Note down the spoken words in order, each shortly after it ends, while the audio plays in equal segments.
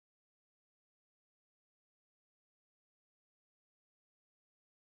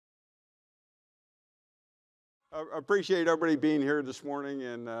Appreciate everybody being here this morning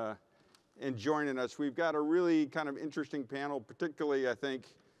and joining us. We've got a really kind of interesting panel, particularly I think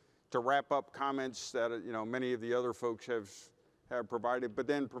to wrap up comments that many of the other folks have provided, but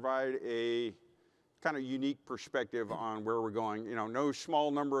then provide a kind of unique perspective on where we're going. No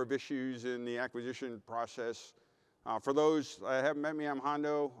small number of issues in the acquisition process. For those that haven't met me, I'm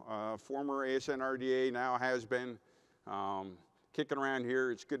Hondo, former ASN RDA, now has been kicking around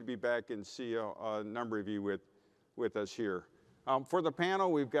here. It's good to be back and see a number of you with us here. For the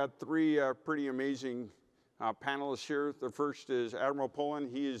panel, we've got three pretty amazing panelists here. The first is Admiral Pullen.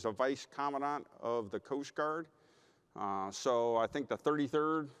 He is a Vice Commandant of the Coast Guard. So I think the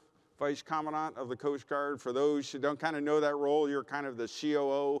 33rd Vice Commandant of the Coast Guard. For those who don't kind of know that role, you're kind of the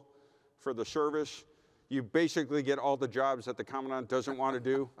COO for the service. You basically get all the jobs that the Commandant doesn't want to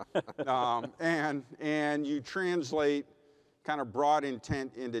do. And you translate kind of broad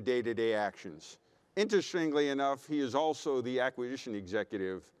intent into day-to-day actions. Interestingly enough, he is also the acquisition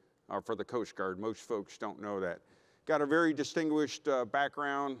executive for the Coast Guard. Most folks don't know that. Got a very distinguished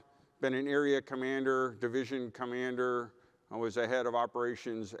background, been an area commander, division commander, was the head of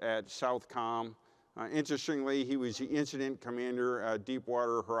operations at Southcom. Interestingly, he was the incident commander at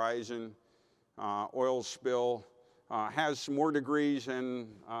Deepwater Horizon oil spill. Has some more degrees than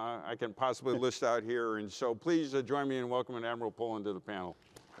I can possibly list out here. And so please join me in welcoming Admiral Pullen to the panel.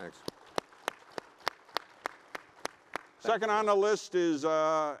 Thanks. Second on the list is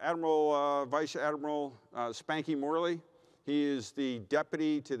Vice Admiral Spanky Morley. He is the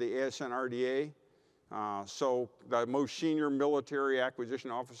deputy to the ASN RDA. So the most senior military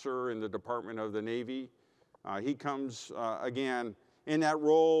acquisition officer in the Department of the Navy. He comes, again, in that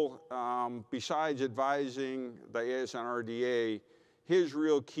role, besides advising the ASN RDA, his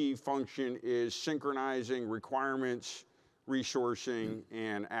real key function is synchronizing requirements, resourcing,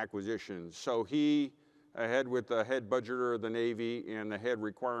 and acquisitions. So he, ahead with the head budgeter of the Navy and the head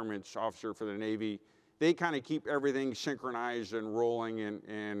requirements officer for the Navy, they kind of keep everything synchronized and rolling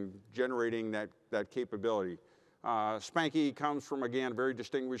and generating that capability. Spanky comes from, again, a very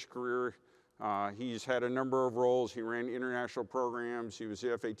distinguished career. He's had a number of roles. He ran international programs. He was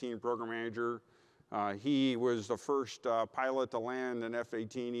the F-18 program manager. He was the first pilot to land an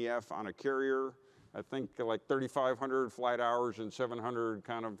F-18EF on a carrier. I think like 3,500 flight hours and 700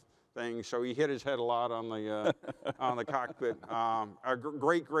 kind of things. So he hit his head a lot on the on the cockpit. A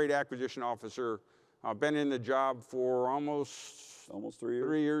great acquisition officer. Been in the job for almost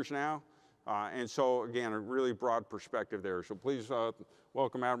 3 years now. And so, again, a really broad perspective there. So please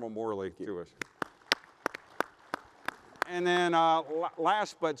welcome Admiral Morley to us. And then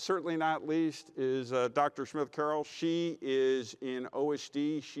last but certainly not least is Dr. Smith-Carroll. She is in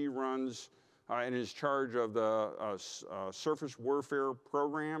OSD. She runs and is charge of the surface warfare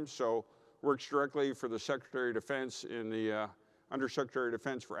program. So works directly for the Secretary of Defense in the Undersecretary of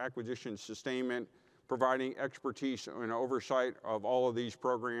Defense for Acquisition Sustainment, providing expertise and oversight of all of these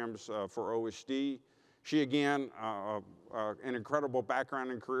programs for OSD. She, again, an incredible background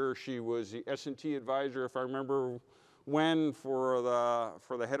and career. She was the S&T advisor, if I remember when, for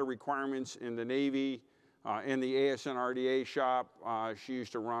the head of requirements in the Navy, in the ASN RDA shop. She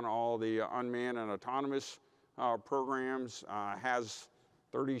used to run all the unmanned and autonomous programs, has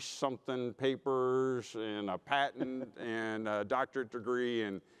 30-something papers and a patent and a doctorate degree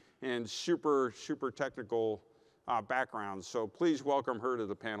and super technical background. So please welcome her to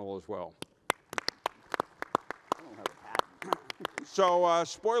the panel as well. I don't have a patent. So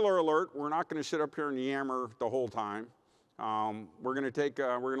spoiler alert, we're not going to sit up here and yammer the whole time. We're going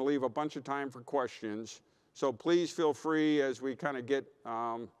to leave a bunch of time for questions. So please feel free as we kind of get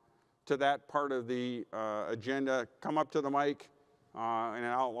to that part of the agenda, come up to the mic, and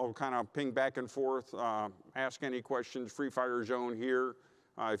I'll kind of ping back and forth, ask any questions, free fire zone here.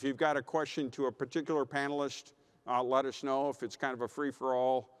 If you've got a question to a particular panelist, let us know. If it's kind of a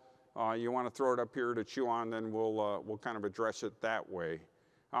free-for-all, you want to throw it up here to chew on, then we'll kind of address it that way.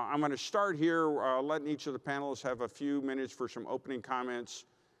 I'm going to start here, letting each of the panelists have a few minutes for some opening comments.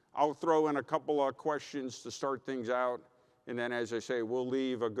 I'll throw in a couple of questions to start things out, and then, as I say, we'll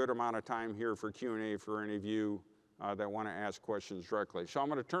leave a good amount of time here for Q&A for any of you that want to ask questions directly. So I'm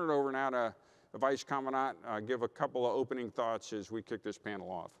going to turn it over now to the Vice Commandant, give a couple of opening thoughts as we kick this panel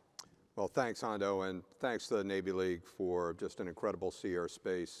off. Well, thanks, Hondo, and thanks to the Navy League for just an incredible Sea Air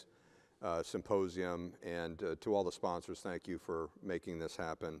Space symposium, and to all the sponsors, thank you for making this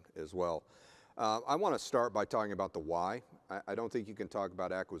happen as well. I want to start by talking about the why. I don't think you can talk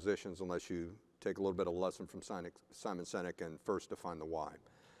about acquisitions unless you take a little bit of a lesson from Simon Sinek and first define the why.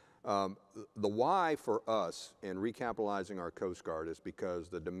 The why for us in recapitalizing our Coast Guard is because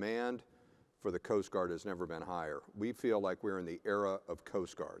the demand for the Coast Guard has never been higher. We feel like we're in the era of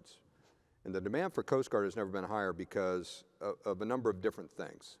Coast Guards. And the demand for Coast Guard has never been higher because of a number of different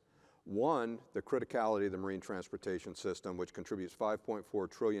things. One, the criticality of the marine transportation system, which contributes $5.4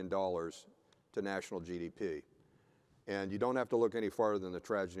 trillion to national GDP. And you don't have to look any farther than the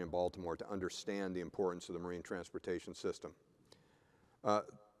tragedy in Baltimore to understand the importance of the marine transportation system.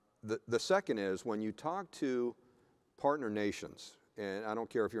 The second is when you talk to partner nations, and I don't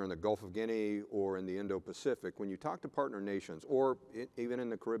care if you're in the Gulf of Guinea or in the Indo-Pacific, when you talk to partner nations, or even in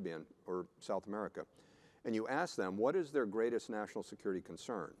the Caribbean or South America, and you ask them what is their greatest national security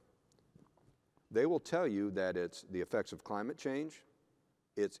concern, they will tell you that it's the effects of climate change,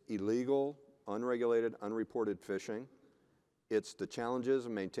 it's illegal, unregulated, unreported fishing, it's the challenges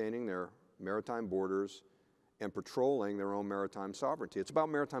of maintaining their maritime borders and patrolling their own maritime sovereignty. It's about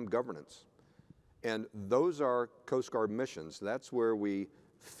maritime governance. And those are Coast Guard missions. That's where we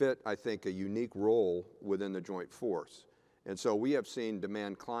fit, I think, a unique role within the Joint Force. And so we have seen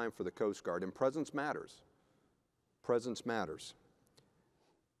demand climb for the Coast Guard, and presence matters. Presence matters.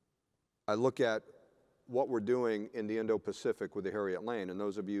 I look at what we're doing in the Indo-Pacific with the Harriet Lane, and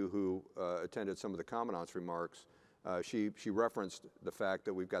those of you who attended some of the Commandant's remarks, she referenced the fact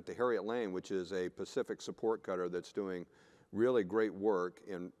that we've got the Harriet Lane, which is a Pacific support cutter that's doing really great work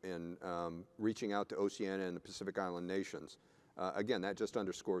in reaching out to Oceania and the Pacific Island nations. Again, that just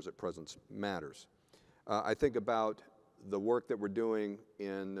underscores that presence matters. I think about the work that we're doing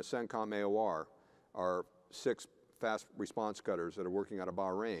in the CENTCOM AOR, our 6 fast response cutters that are working out of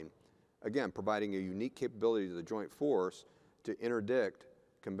Bahrain. Again, providing a unique capability to the Joint Force to interdict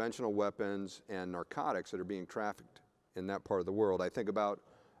conventional weapons and narcotics that are being trafficked in that part of the world. I think about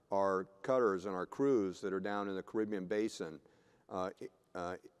our cutters and our crews that are down in the Caribbean Basin,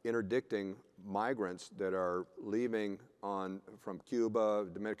 interdicting migrants that are leaving from Cuba,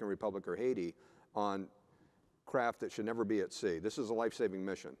 Dominican Republic, or Haiti on craft that should never be at sea. This is a life-saving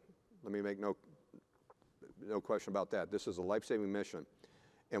mission. Let me make no question about that. This is a life-saving mission,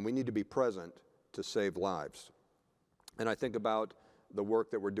 and we need to be present to save lives. And I think about the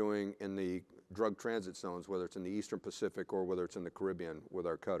work that we're doing in the drug transit zones, whether it's in the Eastern Pacific or whether it's in the Caribbean with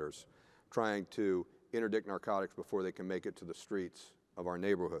our cutters, trying to interdict narcotics before they can make it to the streets of our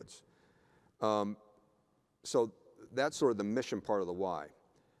neighborhoods. So that's sort of the mission part of the why.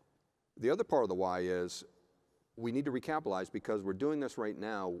 The other part of the why is we need to recapitalize because we're doing this right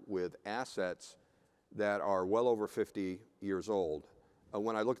now with assets that are well over 50 years old.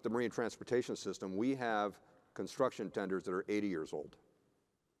 When I look at the marine transportation system, we have construction tenders that are 80 years old.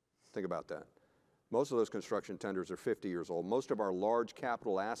 Think about that. Most of those construction tenders are 50 years old. Most of our large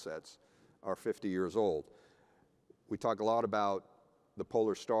capital assets are 50 years old. We talk a lot about the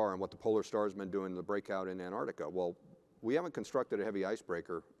Polar Star and what the Polar Star has been doing in the breakout in Antarctica. Well, we haven't constructed a heavy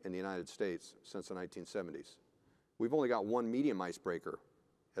icebreaker in the United States since the 1970s. We've only got 1 medium icebreaker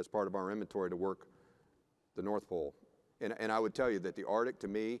as part of our inventory to work the North Pole. And I would tell you that the Arctic, to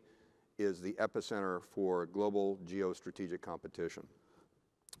me, is the epicenter for global geostrategic competition.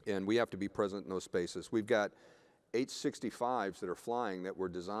 And we have to be present in those spaces. We've got H-65s that are flying that were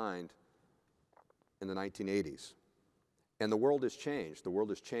designed in the 1980s. And the world has changed. The world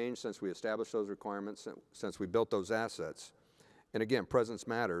has changed since we established those requirements, since we built those assets. And again, presence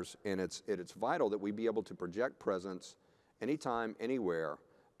matters, and it's vital that we be able to project presence anytime, anywhere,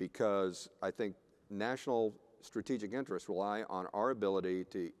 because I think national strategic interests rely on our ability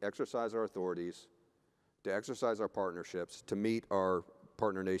to exercise our authorities, to exercise our partnerships, to meet our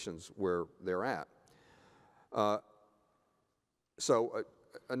partner nations where they're at.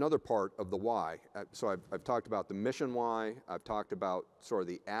 Another part of the why, so I've talked about the mission why, I've talked about sort of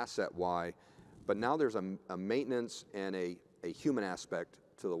the asset why, but now there's a maintenance and a human aspect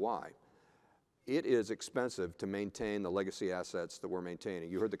to the why. It is expensive to maintain the legacy assets that we're maintaining.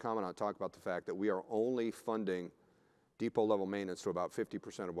 You heard the Commandant talk about the fact that we are only funding depot level maintenance to about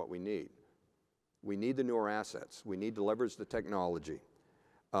 50% of what we need. We need the newer assets. We need to leverage the technology.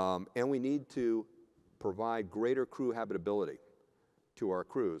 And we need to provide greater crew habitability to our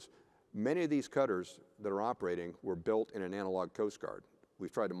crews. Many of these cutters that are operating were built in an analog Coast Guard.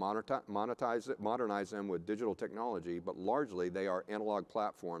 We've tried to modernize them with digital technology, but largely they are analog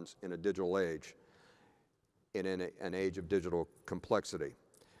platforms in a digital age, in an age of digital complexity.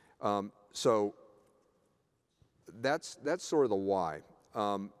 So that's sort of the why.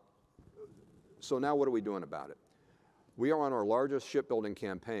 So now what are we doing about it? We are on our largest shipbuilding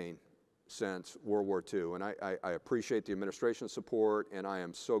campaign since World War II, and I appreciate the administration's support, and I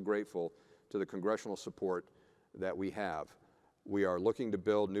am so grateful to the congressional support that we have. We are looking to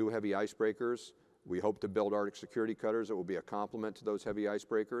build new heavy icebreakers. We hope to build Arctic security cutters that will be a complement to those heavy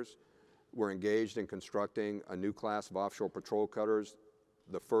icebreakers. We're engaged in constructing a new class of offshore patrol cutters.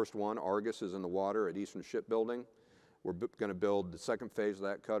 The first one, Argus, is in the water at Eastern Shipbuilding. We're going to build the second phase of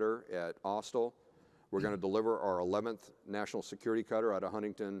that cutter at Austell. We're going to deliver our 11th national security cutter out of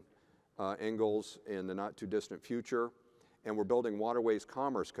Huntington Ingalls in the not too distant future. And we're building waterways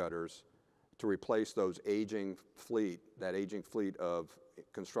commerce cutters to replace those aging fleet, that aging fleet of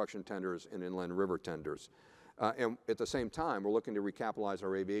construction tenders and inland river tenders. And at the same time, we're looking to recapitalize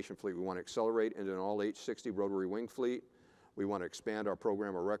our aviation fleet. We want to accelerate into an all H-60 rotary wing fleet. We want to expand our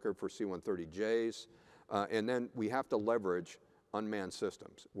program of record for C-130Js. And then we have to leverage unmanned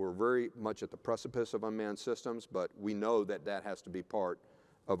systems. We're very much at the precipice of unmanned systems, but we know that that has to be part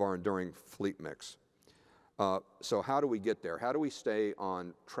of our enduring fleet mix. So how do we get there? How do we stay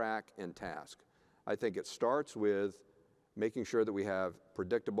on track and task? I think it starts with making sure that we have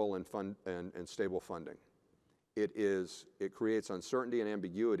predictable and stable funding. It creates uncertainty and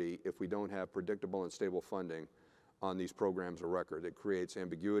ambiguity if we don't have predictable and stable funding on these programs of record. It creates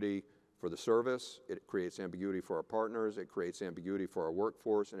ambiguity for the service, it creates ambiguity for our partners, it creates ambiguity for our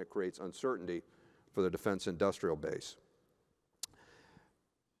workforce, and it creates uncertainty for the defense industrial base.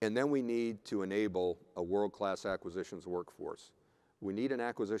 And then we need to enable a world-class acquisitions workforce. We need an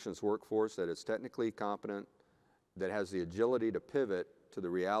acquisitions workforce that is technically competent, that has the agility to pivot to the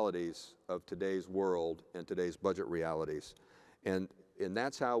realities of today's world and today's budget realities. And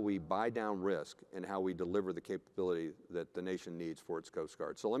that's how we buy down risk and how we deliver the capability that the nation needs for its Coast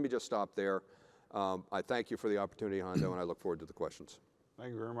Guard. So let me just stop there. I thank you for the opportunity, Hondo, and I look forward to the questions.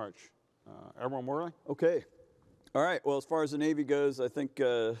 Thank you very much. Admiral Morley? Okay. All right. Well, as far as the Navy goes, I think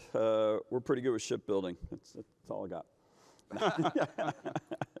we're pretty good with shipbuilding. That's all I got.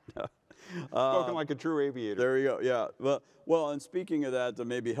 Spoken like a true aviator. There you go. Yeah. Well, and speaking of that, to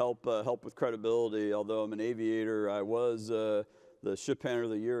maybe help with credibility, although I'm an aviator, I was the Ship Handler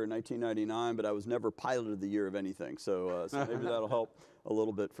of the Year in 1999, but I was never Pilot of the Year of anything. So maybe that'll help a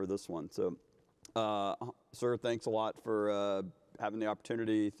little bit for this one. So, sir, thanks a lot for having the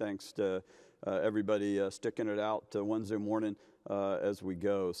opportunity. Thanks to everybody sticking it out Wednesday morning as we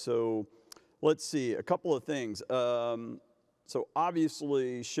go. So let's see, a couple of things. So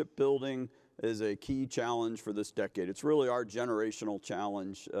obviously shipbuilding is a key challenge for this decade. It's really our generational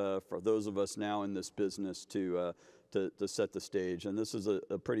challenge for those of us now in this business to set the stage. And this is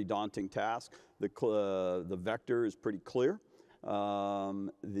a pretty daunting task. The vector is pretty clear.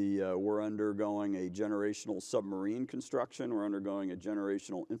 We're undergoing a generational submarine construction. We're undergoing a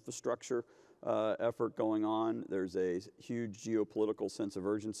generational infrastructure effort going on. There's a huge geopolitical sense of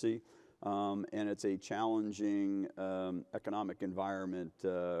urgency. And it's a challenging economic environment,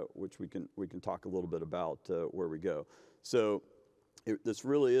 which we can talk a little bit about where we go. So this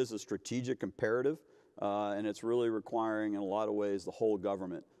really is a strategic imperative, and it's really requiring, in a lot of ways, the whole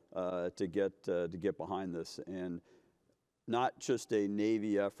government to get behind this, and not just a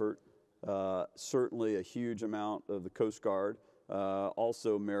Navy effort. Certainly, a huge amount of the Coast Guard.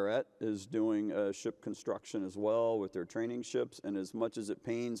 Also, Merit is doing ship construction as well with their training ships, and as much as it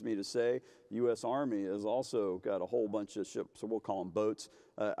pains me to say, the U.S. Army has also got a whole bunch of ships, so we'll call them boats,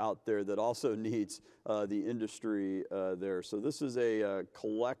 out there that also needs the industry there. So this is a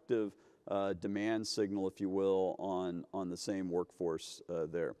collective demand signal, if you will, on the same workforce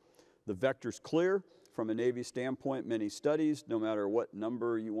there. The vector's clear from a Navy standpoint. Many studies, no matter what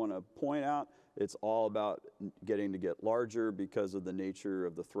number you want to point out, it's all about getting to get larger because of the nature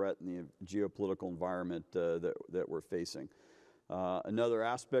of the threat and the geopolitical environment that we're facing. Another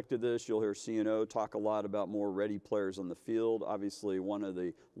aspect of this, you'll hear CNO talk a lot about more ready players on the field. Obviously, one of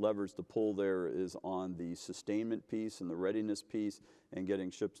the levers to pull there is on the sustainment piece and the readiness piece and getting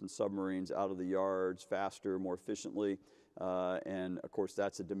ships and submarines out of the yards faster, more efficiently. And of course,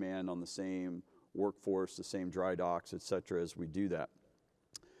 that's a demand on the same workforce, the same dry docks, et cetera, as we do that.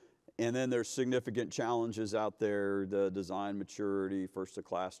 And then there's significant challenges out there, the design maturity,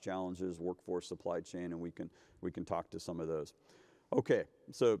 first-to-class challenges, workforce supply chain, and we can talk to some of those. Okay,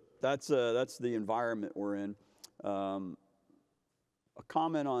 so that's the environment we're in. A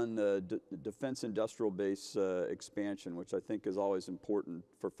comment on the defense industrial base expansion, which I think is always important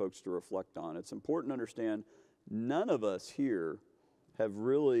for folks to reflect on. It's important to understand none of us here have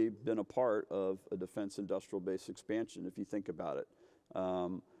really been a part of a defense industrial base expansion, if you think about it.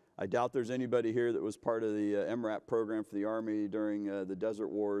 I doubt there's anybody here that was part of the MRAP program for the Army during the Desert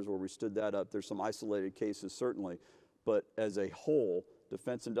Wars where we stood that up. There's some isolated cases, certainly. But as a whole,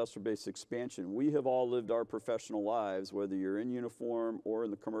 defense industrial base expansion, we have all lived our professional lives, whether you're in uniform or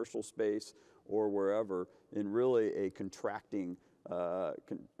in the commercial space or wherever, in really a contracting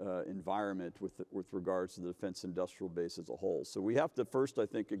environment with regards to the defense industrial base as a whole. So we have to first, I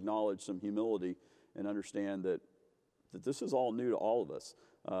think, acknowledge some humility and understand that this is all new to all of us.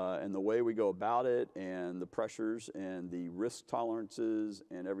 And the way we go about it and the pressures and the risk tolerances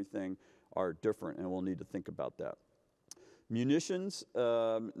and everything are different, and we'll need to think about that. Munitions,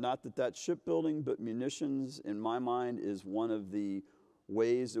 not that that's shipbuilding, but munitions, in my mind, is one of the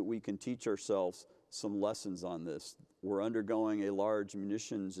ways that we can teach ourselves some lessons on this. We're undergoing a large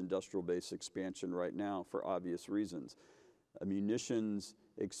munitions industrial base expansion right now for obvious reasons. A munitions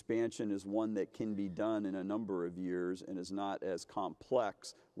expansion is one that can be done in a number of years and is not as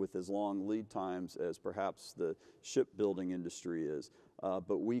complex with as long lead times as perhaps the shipbuilding industry is.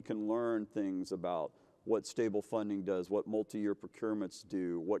 But we can learn things about what stable funding does, what multi-year procurements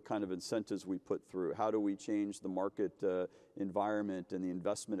do, what kind of incentives we put through, how do we change the market environment and the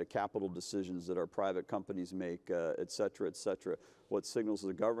investment of capital decisions that our private companies make, et cetera, what signals does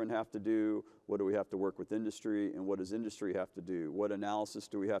the government have to do, what do we have to work with industry, and what does industry have to do, what analysis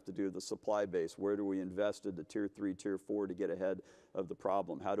do we have to do of the supply base, where do we invest in the tier 3, tier 4 to get ahead of the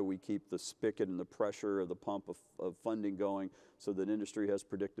problem, how do we keep the spigot and the pressure of the pump of funding going so that industry has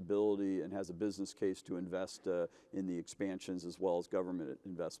predictability and has a business case to invest in the expansions as well as government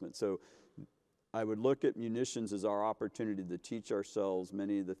investment. So I would look at munitions as our opportunity to teach ourselves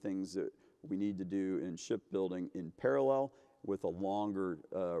many of the things that we need to do in shipbuilding in parallel with a longer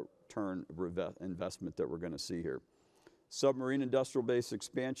term investment that we're going to see here. Submarine industrial base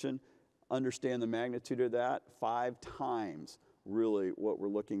expansion, understand the magnitude of that, 5 times really what we're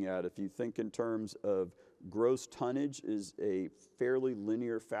looking at. If you think in terms of gross tonnage is a fairly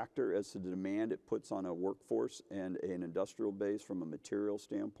linear factor as to the demand it puts on a workforce and an industrial base from a material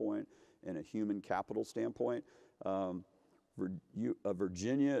standpoint and a human capital standpoint.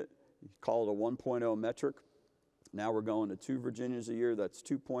 Virginia, call it a 1.0 metric. Now we're going to 2 Virginias a year, that's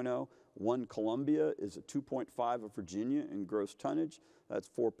 2.0. 1 Columbia is a 2.5 of Virginia in gross tonnage, that's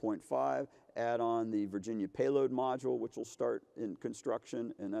 4.5. Add on the Virginia payload module, which will start in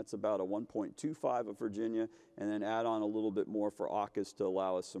construction, and that's about a 1.25 of Virginia, and then add on a little bit more for AUKUS to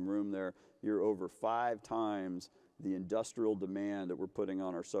allow us some room there. You're over 5 times the industrial demand that we're putting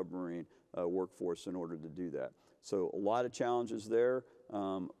on our submarine workforce in order to do that. So a lot of challenges there.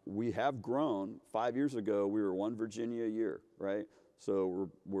 We have grown. 5 years ago, we were 1 Virginia a year, right? So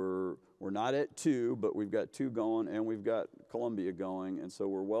we're not at 2, but we've got 2 going, and we've got Columbia going, and so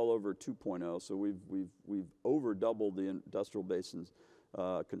we're well over 2.0. So we've over doubled the industrial basin's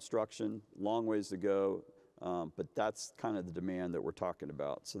construction. Long ways to go, but that's kind of the demand that we're talking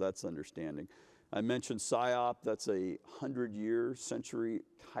about. So that's understanding. I mentioned SIOP. That's a 100-year, century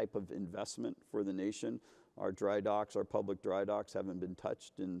type of investment for the nation. Our dry docks, our public dry docks haven't been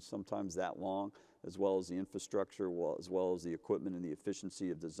touched in sometimes that long, as well as the infrastructure, as well as the equipment and the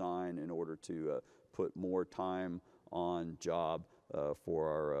efficiency of design in order to put more time on job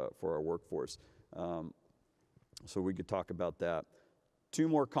for our workforce. So we could talk about that. 2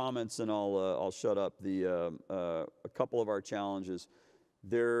 more comments and I'll shut up. A couple of our challenges.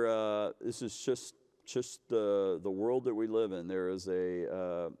 This is just the world that we live in. There is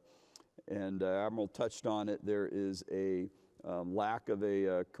and Admiral touched on it, there is a lack of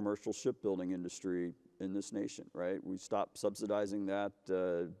a commercial shipbuilding industry in this nation, right? We stopped subsidizing that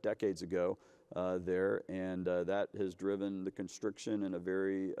decades ago there, and that has driven the constriction in a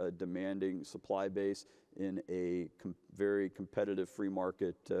very demanding supply base in a very competitive free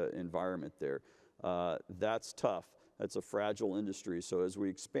market environment there. That's tough. That's a fragile industry. So as we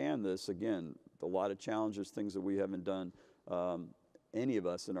expand this, again, a lot of challenges, things that we haven't done, any of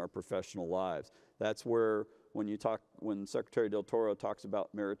us in our professional lives. That's where when Secretary Del Toro talks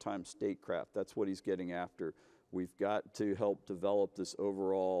about maritime statecraft, that's what he's getting after. We've got to help develop this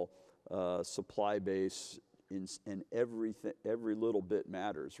overall supply base, and every little bit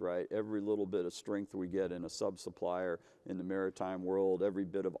matters, right? Every little bit of strength we get in a sub-supplier in the maritime world, every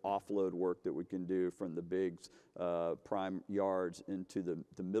bit of offload work that we can do from the big prime yards into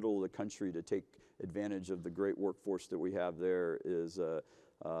the middle of the country to take advantage of the great workforce that we have there is,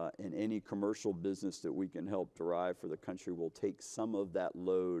 and any commercial business that we can help derive for the country will take some of that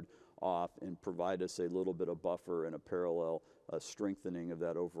load off and provide us a little bit of buffer and a parallel strengthening of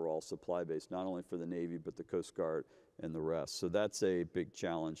that overall supply base, not only for the Navy, but the Coast Guard and the rest. So that's a big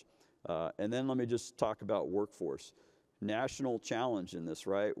challenge. And then let me just talk about workforce. National challenge in this,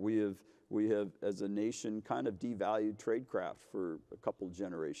 right? We have, as a nation, kind of devalued tradecraft for a couple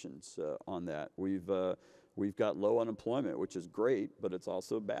generations on that. We've got low unemployment, which is great, but it's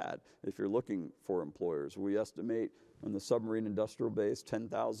also bad if you're looking for employers. We estimate on the submarine industrial base,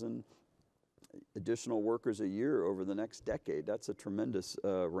 10,000 additional workers a year over the next decade. That's a tremendous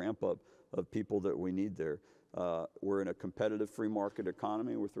ramp up of people that we need there. We're in a competitive free market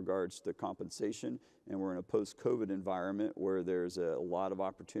economy with regards to compensation, and we're in a post-COVID environment where there's a lot of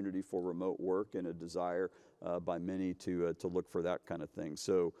opportunity for remote work and a desire by many to look for that kind of thing.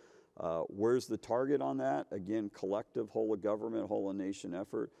 So where's the target on that? Again, collective, whole of government, whole of nation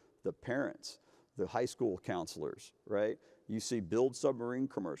effort. The parents, the high school counselors, right? You see Build Submarine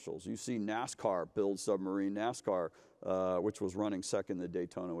commercials. You see NASCAR, Build Submarine, NASCAR, which was running second to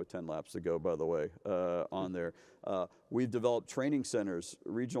Daytona with 10 laps to go, by the way, on there. We've developed training centers,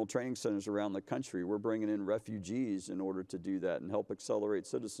 regional training centers around the country. We're bringing in refugees in order to do that and help accelerate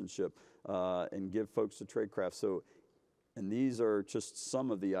citizenship and give folks the trade craft. So, and these are just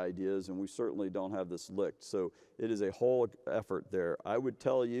some of the ideas, and we certainly don't have this licked. So it is a whole effort there. I would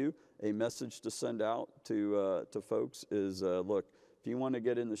tell you a message to send out to folks is, look, if you want to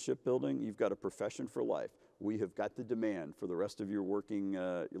get in the shipbuilding, you've got a profession for life. We have got the demand for the rest of your working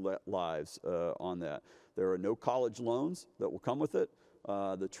lives on that. There are no college loans that will come with it.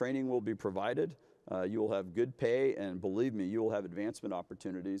 The training will be provided. You will have good pay, and believe me, you will have advancement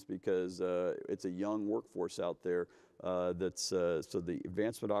opportunities because it's a young workforce out there. So the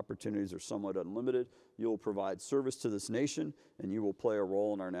advancement opportunities are somewhat unlimited. You will provide service to this nation, and you will play a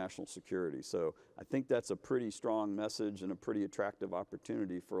role in our national security. So I think that's a pretty strong message and a pretty attractive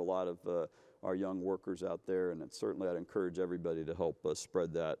opportunity for a lot of our young workers out there, and certainly I'd encourage everybody to help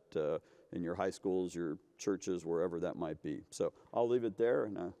spread that in your high schools, your churches, wherever that might be. So I'll leave it there,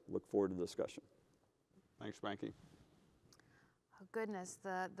 and I look forward to the discussion. Thanks, Spanky. Oh, goodness,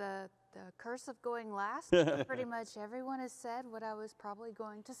 the curse of going last, pretty much everyone has said what I was probably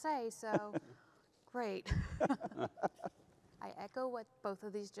going to say, so great. I echo what both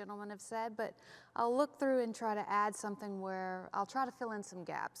of these gentlemen have said, but I'll look through and try to add something where I'll try to fill in some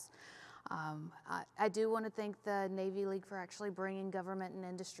gaps. I do want to thank the Navy League for actually bringing government and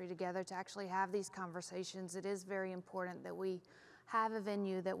industry together to actually have these conversations. It is very important that we have a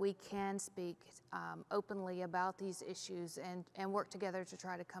venue that we can speak openly about these issues and work together to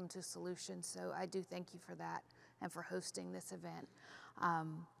try to come to solutions. So I do thank you for that and for hosting this event.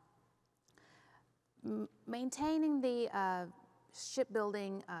 Maintaining the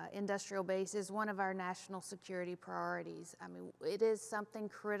shipbuilding industrial base is one of our national security priorities. I mean, it is something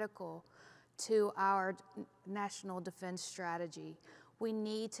critical to our national defense strategy. We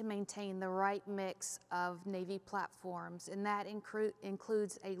need to maintain the right mix of Navy platforms, and that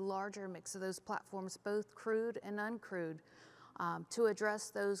includes a larger mix of those platforms, both crewed and uncrewed, to address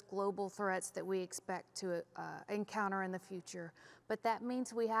those global threats that we expect to encounter in the future. But that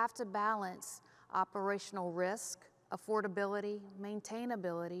means we have to balance operational risk, affordability,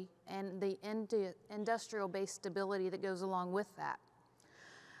 maintainability, and the industrial base stability that goes along with that.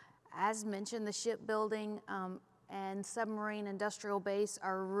 As mentioned, the shipbuilding and submarine industrial base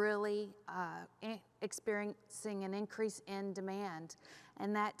are really experiencing an increase in demand,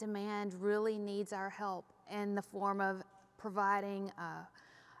 and that demand really needs our help in the form of providing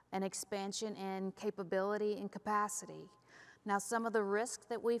an expansion in capability and capacity. Now, some of the risks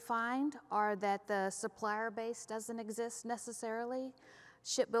that we find are that the supplier base doesn't exist necessarily,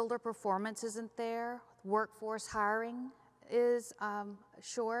 shipbuilder performance isn't there, workforce hiring is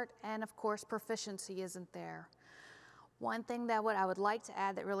short, and of course proficiency isn't there. One thing that I would like to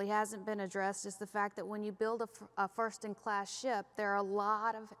add that really hasn't been addressed is the fact that when you build a first-in-class ship, there are a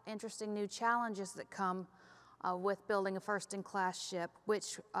lot of interesting new challenges that come with building a first-in-class ship,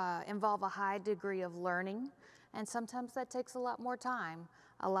 which involve a high degree of learning, and sometimes that takes a lot more time,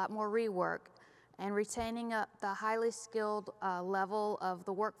 a lot more rework, and retaining up the highly skilled level of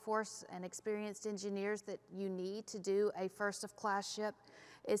the workforce and experienced engineers that you need to do a first-of-class ship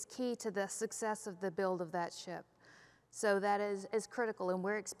is key to the success of the build of that ship. So that is critical, and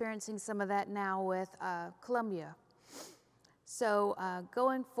we're experiencing some of that now with Columbia. So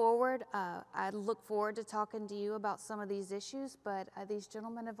going forward, I look forward to talking to you about some of these issues, but these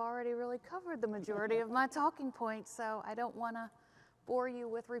gentlemen have already really covered the majority of my talking points, so I don't want to bore you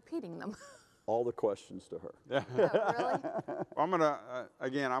with repeating them. All the questions to her. Oh,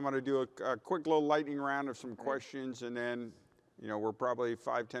 really? I'm gonna do a quick little lightning round of some questions, and then, you know, we're probably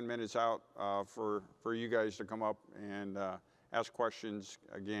 5-10 minutes out for you guys to come up and ask questions.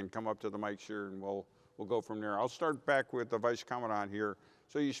 Again, come up to the mics here, and we'll go from there. I'll start back with the Vice Commandant here.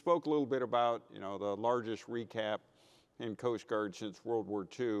 So you spoke a little bit about, you know, the largest recap in Coast Guard since World War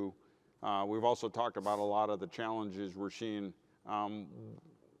II. We've also talked about a lot of the challenges we're seeing.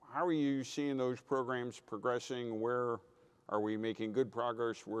 How are you seeing those programs progressing? Where are we making good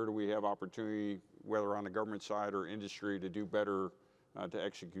progress? Where do we have opportunity, whether on the government side or industry, to do better to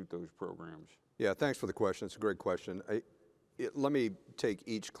execute those programs? Yeah, thanks for the question. It's a great question. Let me take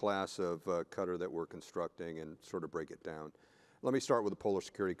each class of cutter that we're constructing and sort of break it down. Let me start with the Polar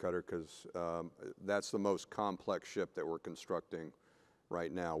Security Cutter because that's the most complex ship that we're constructing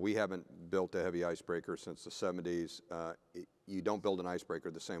right now. We haven't built a heavy icebreaker since the 70s. You don't build an icebreaker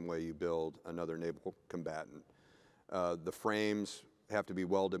the same way you build another naval combatant. The frames have to be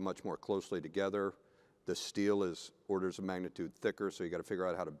welded much more closely together. The steel is orders of magnitude thicker, so you got to figure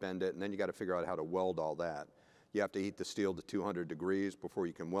out how to bend it, and then you got to figure out how to weld all that. You have to heat the steel to 200 degrees before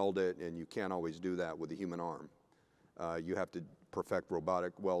you can weld it, and you can't always do that with a human arm. You have to perfect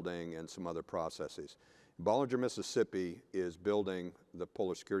robotic welding and some other processes. Bollinger, Mississippi is building the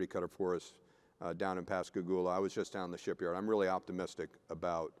Polar Security Cutter for us down in Pascagoula. I was just down in the shipyard. I'm really optimistic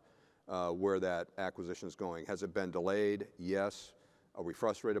about where that acquisition is going. Has it been delayed? Yes. Are we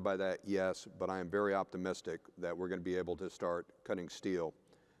frustrated by that? Yes, but I am very optimistic that we're going to be able to start cutting steel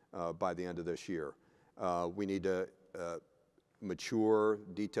by the end of this year. We need to mature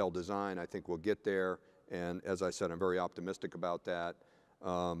detailed design. I think we'll get there, and as I said, I'm very optimistic about that.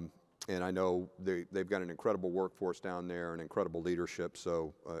 And I know they've got an incredible workforce down there and incredible leadership,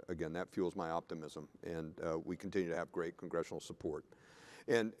 so again, that fuels my optimism, and we continue to have great congressional support.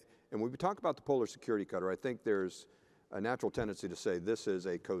 And when we talk about the Polar Security Cutter, I think there's a natural tendency to say this is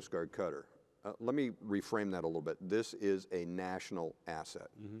a Coast Guard cutter. Let me reframe that a little bit. This is a national asset.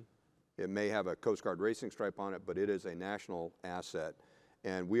 Mm-hmm. It may have a Coast Guard racing stripe on it, but it is a national asset.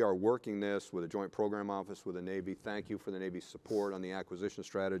 And we are working this with a joint program office with the Navy. Thank you for the Navy's support on the acquisition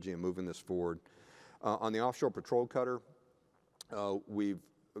strategy and moving this forward. On the offshore patrol cutter, we've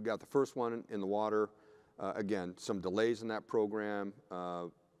got the first one in the water. Again, some delays in that program.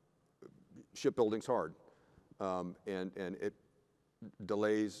 Shipbuilding's hard.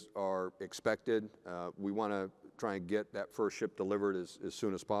 Delays are expected. We want to try and get that first ship delivered as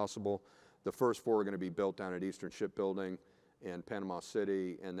soon as possible. The first 4 are going to be built down at Eastern Shipbuilding in Panama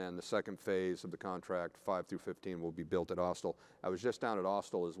City, and then the second phase of the contract, 5 through 15, will be built at Austal. I was just down at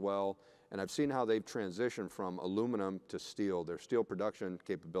Austal as well, and I've seen how they've transitioned from aluminum to steel. Their steel production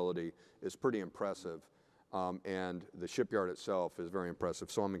capability is pretty impressive, and the shipyard itself is very impressive,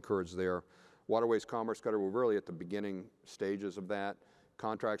 so I'm encouraged there. Waterways Commerce Cutter, we're really at the beginning stages of that.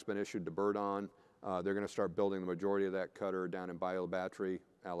 Contract's been issued to Burdon. They're going to start building the majority of that cutter down in Bayou Battery,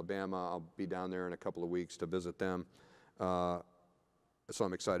 Alabama. I'll be down there in a couple of weeks to visit them. So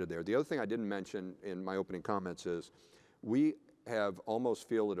I'm excited there. The other thing I didn't mention in my opening comments is we have almost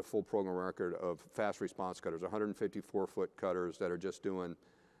fielded a full program record of fast response cutters, 154-foot cutters that are just doing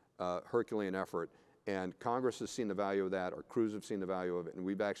Herculean effort. And Congress has seen the value of that, our crews have seen the value of it, and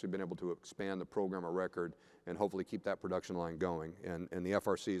we've actually been able to expand the program of record and hopefully keep that production line going. And the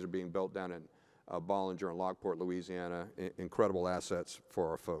FRCs are being built down in Bollinger and Lockport, Louisiana, incredible assets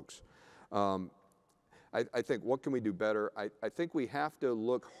for our folks. I think, what can we do better? I think we have to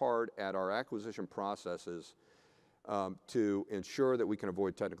look hard at our acquisition processes to ensure that we can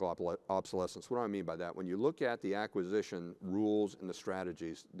avoid technical obsolescence. What do I mean by that? When you look at the acquisition rules and the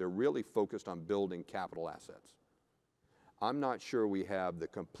strategies, they're really focused on building capital assets. I'm not sure we have the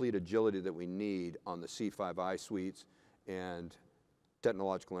complete agility that we need on the C5I suites and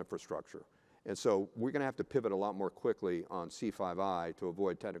technological infrastructure. And so we're going to have to pivot a lot more quickly on C5I to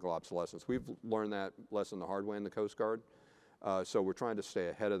avoid technical obsolescence. We've learned that lesson the hard way in the Coast Guard. So we're trying to stay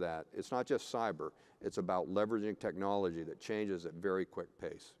ahead of that. It's not just cyber. It's about leveraging technology that changes at very quick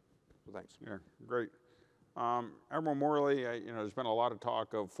pace. So thanks. Yeah, great. Admiral Morley, there's been a lot of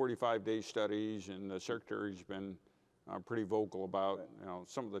talk of 45-day studies, and the Secretary's been pretty vocal about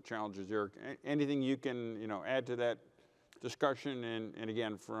some of the challenges there. Anything you can add to that discussion? And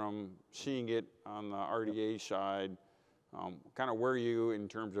again, from seeing it on the RDA side, kind of where are you in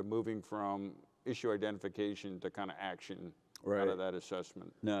terms of moving from issue identification to kind of action out of that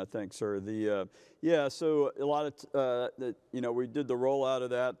assessment? No, thanks, sir. So a lot of, we did the rollout of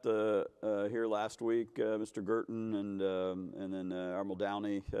that here last week. Mr. Gerton and then Admiral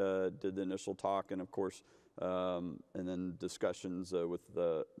Downey did the initial talk, and of course, and then discussions with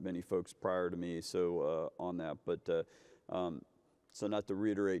many folks prior to me. So on that, but so not to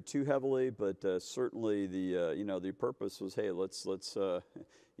reiterate too heavily, but certainly the purpose was, hey, let's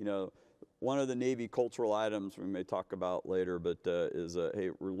one of the Navy cultural items we may talk about later, but is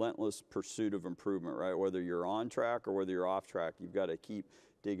a relentless pursuit of improvement, right? Whether you're on track or whether you're off track, you've got to keep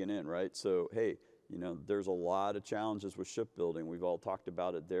digging in, right? So, hey, there's a lot of challenges with shipbuilding. We've all talked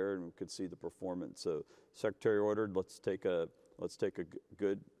about it there, and we could see the performance. So, Secretary ordered, let's take a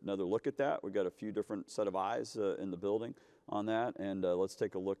another look at that. We've got a few different set of eyes in the building on that, and let's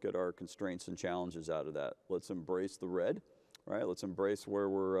take a look at our constraints and challenges out of that. Let's embrace the red. right? Let's embrace where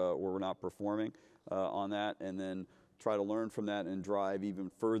we're not performing on that, and then try to learn from that and drive even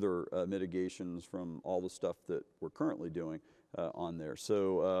further mitigations from all the stuff that we're currently doing on there.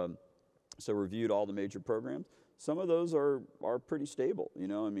 So reviewed all the major programs. Some of those are pretty stable, you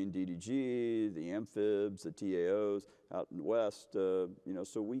know. I mean, DDG, the amphibs, the TAOs out in the west, you know,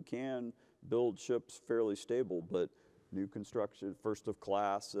 so we can build ships fairly stable, but new construction, first of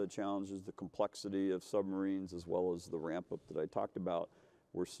class challenges, the complexity of submarines, as well as the ramp up that I talked about.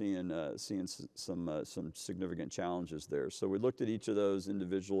 We're seeing some significant challenges there. So we looked at each of those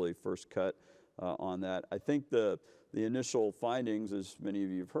individually, first cut on that. I think the initial findings, as many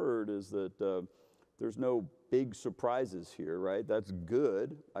of you have heard, is that there's no big surprises here, right? That's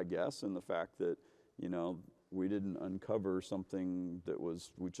good, I guess, in the fact that, you know, we didn't uncover something that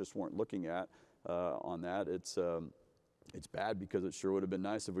we just weren't looking at on that. It's bad because it sure would have been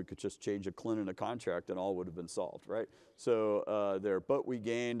nice if we could just change a CLIN in a contract and all would have been solved, right? So but we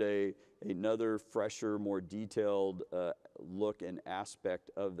gained another fresher, more detailed look and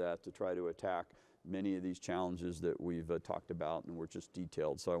aspect of that to try to attack many of these challenges that we've talked about and were just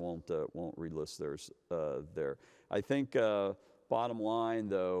detailed. So I won't relist theirs there. I think bottom line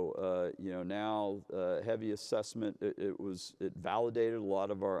though, you know, now heavy assessment, it validated a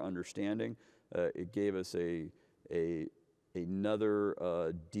lot of our understanding. It gave us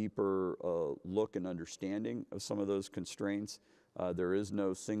another deeper look and understanding of some of those constraints. There is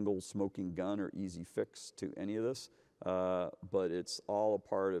no single smoking gun or easy fix to any of this, but it's all a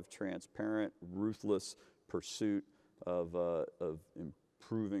part of transparent, ruthless pursuit of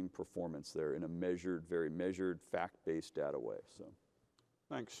improving performance there in a measured, very measured, fact-based data way. So,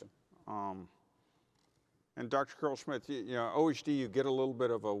 thanks. And Dr. Carl Smith, you know, OHD, you get a little bit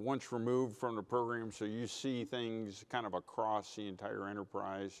of a once removed from the program, so you see things kind of across the entire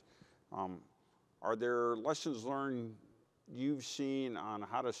enterprise. Are there lessons learned you've seen on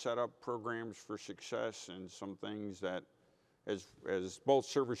how to set up programs for success and some things that, as both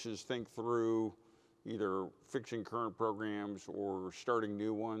services think through either fixing current programs or starting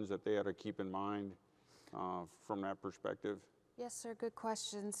new ones, that they ought to keep in mind from that perspective? Yes, sir, good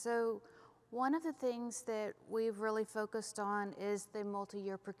question. So one of the things that we've really focused on is the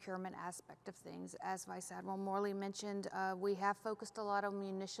multi-year procurement aspect of things. As Vice Admiral Morley mentioned, we have focused a lot on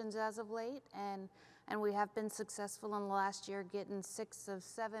munitions as of late, and we have been successful in the last year getting 6 of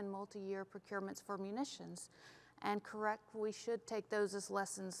 7 multi-year procurements for munitions. And correct, we should take those as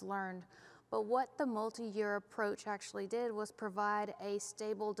lessons learned. But what the multi-year approach actually did was provide a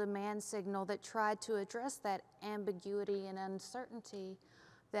stable demand signal that tried to address that ambiguity and uncertainty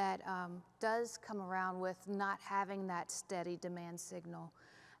that does come around with not having that steady demand signal.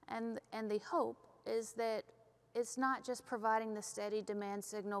 And the hope is that it's not just providing the steady demand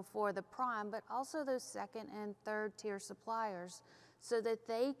signal for the prime, but also those second and third tier suppliers, so that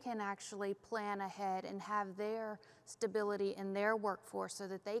they can actually plan ahead and have their stability in their workforce, so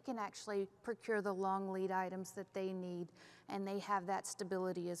that they can actually procure the long lead items that they need, and they have that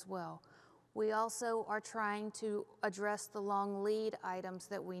stability as well. We also are trying to address the long lead items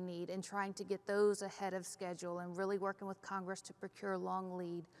that we need and trying to get those ahead of schedule and really working with Congress to procure long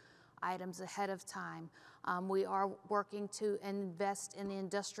lead items ahead of time. We are working to invest in the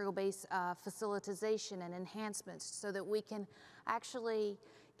industrial base facilitization and enhancements so that we can actually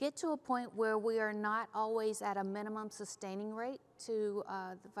get to a point where we are not always at a minimum sustaining rate, to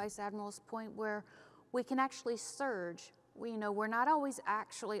the Vice Admiral's point, where we can actually surge. We're not always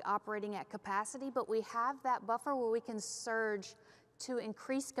actually operating at capacity, but we have that buffer where we can surge to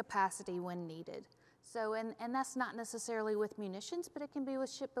increase capacity when needed. So, and that's not necessarily with munitions, but it can be with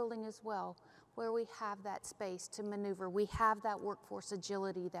shipbuilding as well, where we have that space to maneuver. We have that workforce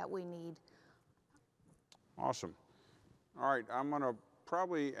agility that we need. Awesome. All right, I'm going to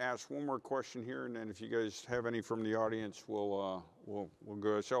probably ask one more question here, and then if you guys have any from the audience, we'll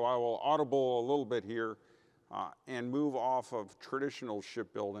go. So I will audible a little bit here and move off of traditional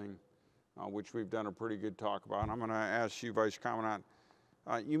shipbuilding, which we've done a pretty good talk about. And I'm going to ask you, Vice Commandant,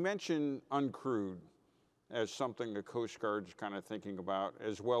 you mentioned uncrewed as something the Coast Guard's kind of thinking about,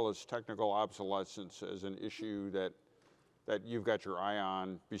 as well as technical obsolescence as an issue that you've got your eye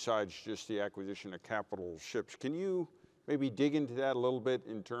on, besides just the acquisition of capital ships. Can you maybe dig into that a little bit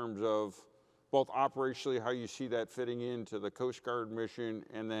in terms of both operationally, how you see that fitting into the Coast Guard mission,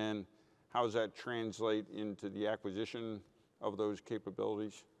 and then how does that translate into the acquisition of those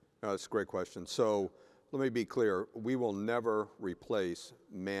capabilities? That's a great question. So let me be clear. We will never replace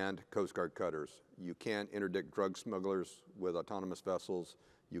manned Coast Guard cutters. You can't interdict drug smugglers with autonomous vessels.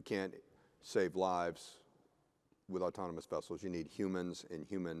 You can't save lives with autonomous vessels. You need humans and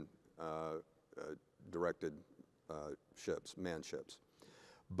human-directed ships, manned ships.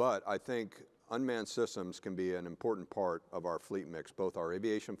 But I think unmanned systems can be an important part of our fleet mix, both our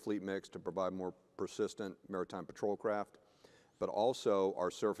aviation fleet mix to provide more persistent maritime patrol craft, but also our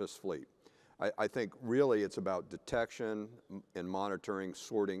surface fleet. I think really it's about detection and monitoring,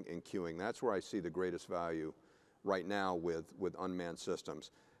 sorting, and queuing. That's where I see the greatest value right now with unmanned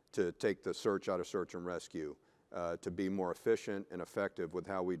systems, to take the search out of search and rescue, to be more efficient and effective with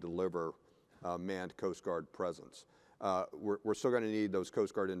how we deliver manned Coast Guard presence. We're still going to need those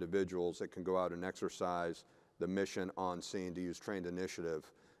Coast Guard individuals that can go out and exercise the mission on scene, to use trained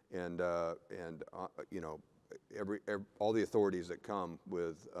initiative and you know, all the authorities that come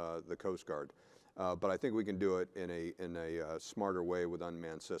with the Coast Guard. But I think we can do it in a smarter way with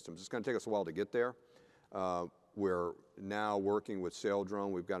unmanned systems. It's going to take us a while to get there. We're now working with Sail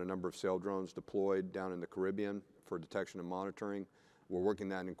Drone. We've got a number of Sail Drones deployed down in the Caribbean for detection and monitoring. We're working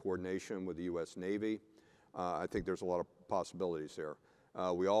that in coordination with the U.S. Navy. I think there's a lot of possibilities there.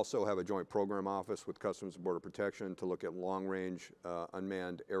 We also have a joint program office with Customs and Border Protection to look at long-range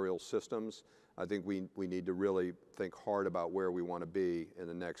unmanned aerial systems. I think we need to really think hard about where we want to be in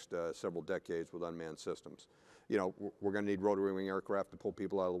the next several decades with unmanned systems. You know, we're going to need rotary wing aircraft to pull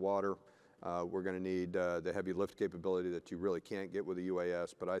people out of the water. We're going to need the heavy lift capability that you really can't get with a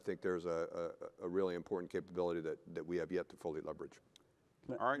UAS, but I think there's a really important capability that we have yet to fully leverage.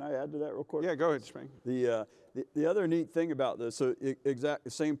 All right. Can I add to that real quick? Yeah, go ahead, Spank. The other neat thing about this, so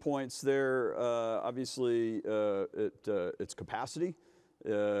same points there. Obviously, it's capacity.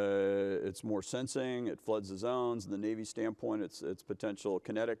 It's more sensing. It floods the zones. In the Navy standpoint, it's potential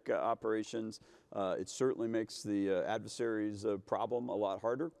kinetic operations. It certainly makes the adversary's problem a lot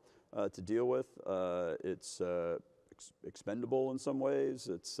harder to deal with. It's expendable in some ways.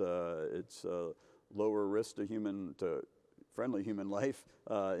 It's lower risk to friendly human life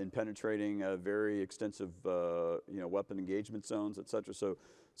in penetrating very extensive weapon engagement zones, et cetera. So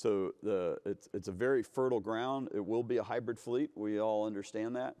it's a very fertile ground. It will be a hybrid fleet. We all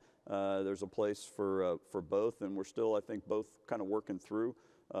understand that. There's a place for both, and we're still, I think, both kind of working through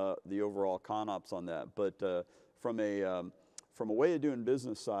the overall CONOPS on that. But from a way of doing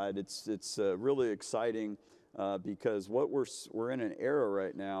business side, it's really exciting because we're in an era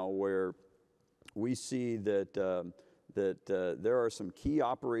right now where we see that there are some key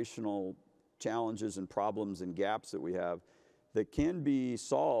operational challenges and problems and gaps that we have that can be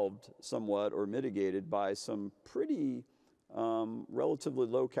solved somewhat or mitigated by some pretty relatively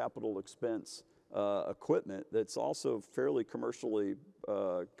low capital expense equipment that's also fairly commercially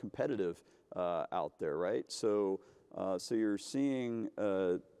competitive out there, right? So you're seeing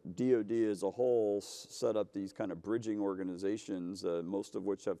DoD as a whole set up these kind of bridging organizations, most of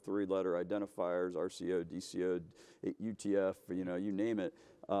which have 3-letter identifiers: RCO, DCO, UTF, you name it.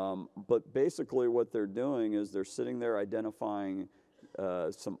 But basically what they're doing is they're sitting there identifying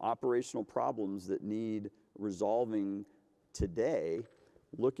some operational problems that need resolving today,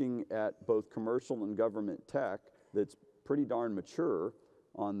 looking at both commercial and government tech that's pretty darn mature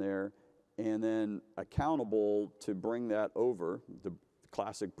on there, and then accountable to bring that over, the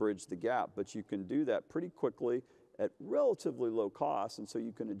classic bridge the gap. But you can do that pretty quickly at relatively low cost, and so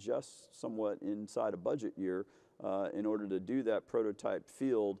you can adjust somewhat inside a budget year in order to do that prototype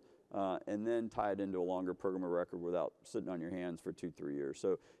field and then tie it into a longer program of record without sitting on your hands for 2-3 years.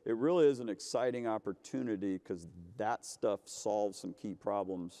 So it really is an exciting opportunity because that stuff solves some key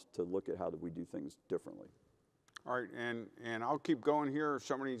problems to look at how do we do things differently. All right, and I'll keep going here. If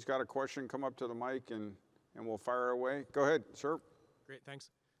somebody's got a question, come up to the mic and we'll fire away. Go ahead, sir. Great, thanks.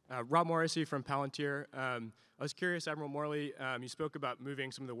 Rob Morrissey from Palantir. I was curious, Admiral Morley, you spoke about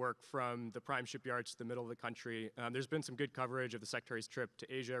moving some of the work from the prime shipyards to the middle of the country. There's been some good coverage of the Secretary's trip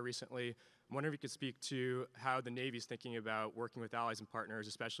to Asia recently. I'm wondering if you could speak to how the Navy's thinking about working with allies and partners,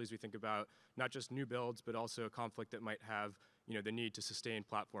 especially as we think about not just new builds, but also a conflict that might have the need to sustain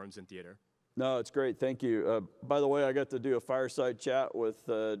platforms in theater. No, it's great. Thank you. By the way, I got to do a fireside chat with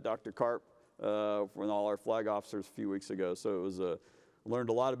Dr. Karp with all our flag officers a few weeks ago. So it was learned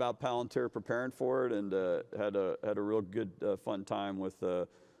a lot about Palantir preparing for it, and had a real good fun time with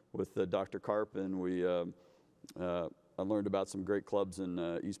Dr. Karp, and we I learned about some great clubs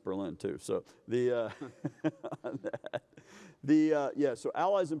in East Berlin too. So on that, yeah. So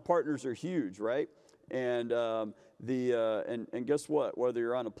allies and partners are huge, right? And and guess what? Whether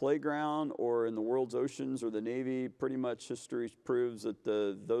you're on a playground or in the world's oceans or the Navy, pretty much history proves that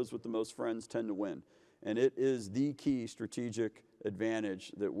those with the most friends tend to win. And it is the key strategic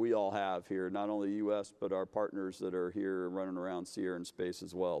advantage that we all have here, not only the U.S., but our partners that are here running around sea, air, and space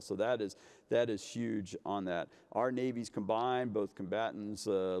as well. So that is huge on that. Our navies combined, both combatants,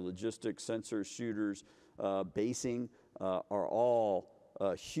 logistics, sensors, shooters, basing, are all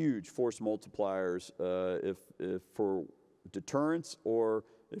huge force multipliers if for deterrence or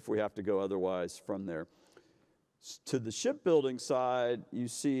if we have to go otherwise from there. To the shipbuilding side, you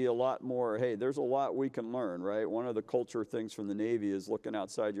see a lot more, hey, there's a lot we can learn, right? One of the culture things from the Navy is looking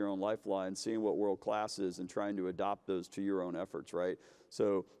outside your own lifeline, seeing what world class is and trying to adopt those to your own efforts, right?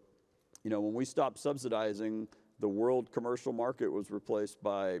 So, when we stopped subsidizing, the world commercial market was replaced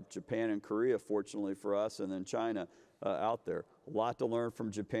by Japan and Korea, fortunately for us, and then China out there. A lot to learn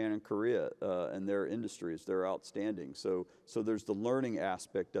from Japan and Korea and their industries. They're outstanding. So there's the learning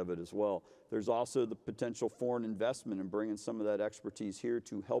aspect of it as well. There's also the potential foreign investment in bringing some of that expertise here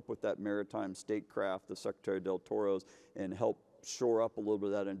to help with that maritime statecraft, the Secretary Del Toro's, and help shore up a little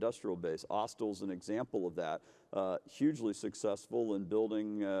bit of that industrial base. Austal's an example of that. Hugely successful in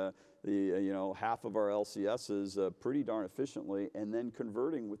building half of our LCSs pretty darn efficiently, and then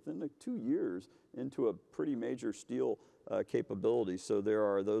converting within the 2 years into a pretty major steel capability. So there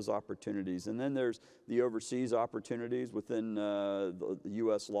are those opportunities. And then there's the overseas opportunities within the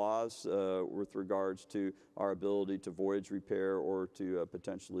U.S. laws with regards to our ability to voyage repair or to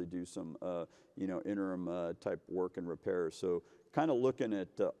potentially do some interim type work and repairs. So kind of looking at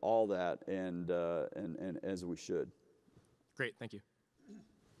all that and as we should. Great, thank you.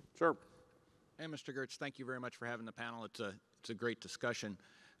 Sure. And Mr. Gertz, thank you very much for having the panel. It's a great discussion.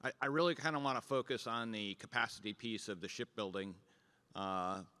 I really kind of want to focus on the capacity piece of the shipbuilding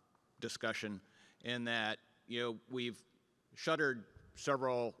discussion, in that we've shuttered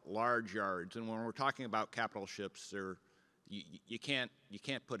several large yards, and when we're talking about capital ships, you can't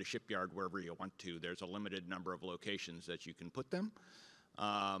put a shipyard wherever you want to. There's a limited number of locations that you can put them.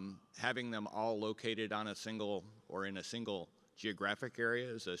 Having them all located on a single or in a single geographic area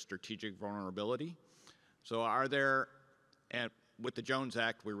is a strategic vulnerability. So and with the Jones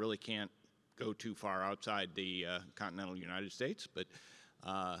Act, we really can't go too far outside the continental United States, but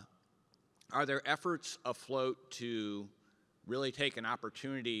are there efforts afloat to really take an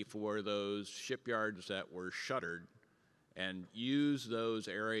opportunity for those shipyards that were shuttered and use those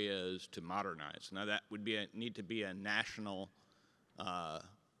areas to modernize? Now that would need to be a national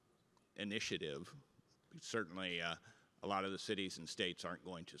initiative. Certainly a lot of the cities and states aren't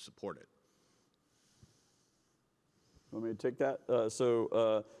going to support it. Want me to take that?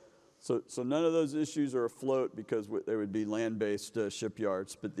 So none of those issues are afloat because they would be land-based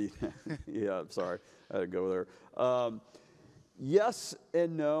shipyards. But yeah, I'm sorry, I had to go there. Yes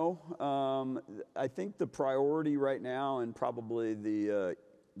and no. I think the priority right now, and probably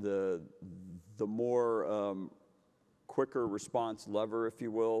the more quicker response lever, if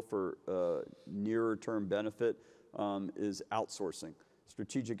you will, for nearer term benefit, is outsourcing,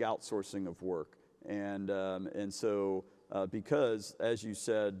 strategic outsourcing of work. And so because, as you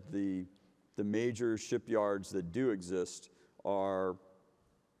said, the major shipyards that do exist are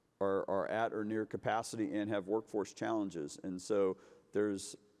at or near capacity and have workforce challenges. And so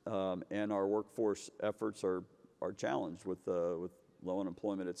there's and our workforce efforts are challenged with low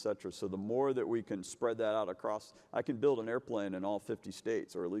unemployment, et cetera. So the more that we can spread that out across, I can build an airplane in all 50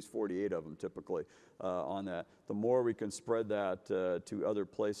 states, or at least 48 of them typically on that. The more we can spread that to other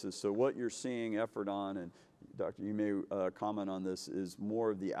places. So what you're seeing effort on, and Doctor, you may comment on this, is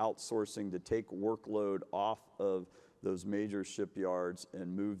more of the outsourcing to take workload off of those major shipyards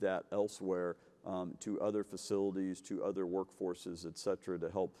and move that elsewhere to other facilities, to other workforces, et cetera,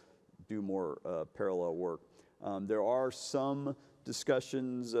 to help do more parallel work. There are some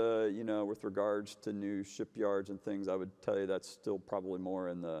discussions, with regards to new shipyards and things. I would tell you that's still probably more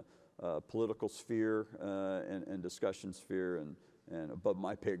in the political sphere and discussion sphere and above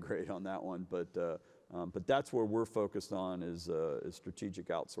my pay grade on that one. But that's where we're focused on is strategic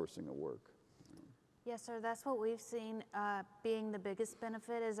outsourcing of work. Yes, sir, that's what we've seen being the biggest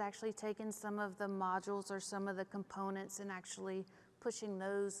benefit, is actually taking some of the modules or some of the components and actually pushing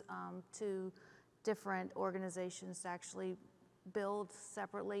those to different organizations to actually build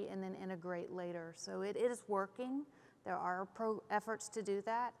separately and then integrate later. So it is working. There are efforts to do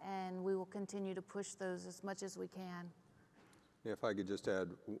that, and we will continue to push those as much as we can. Yeah, if I could just add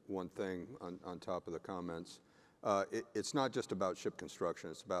one thing on top of the comments. It's not just about ship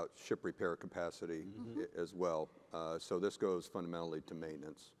construction, it's about ship repair capacity as well. So this goes fundamentally to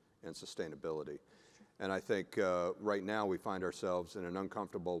maintenance and sustainability. And I think right now we find ourselves in an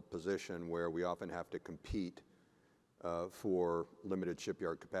uncomfortable position where we often have to compete for limited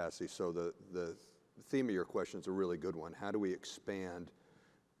shipyard capacity. So the theme of your question is a really good one. How do we expand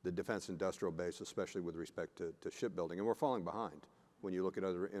the defense industrial base, especially with respect to shipbuilding? And we're falling behind when you look at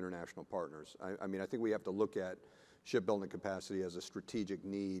other international partners. I mean, I think we have to look at shipbuilding capacity as a strategic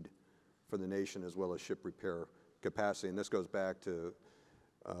need for the nation as well as ship repair capacity. And this goes back to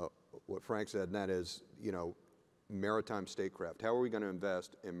what Frank said, and that is, maritime statecraft. How are we going to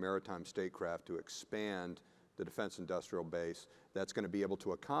invest in maritime statecraft to expand the defense industrial base that's going to be able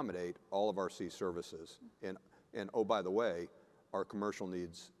to accommodate all of our sea services? And oh, by the way, our commercial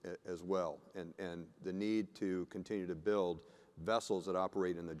needs as well. And the need to continue to build vessels that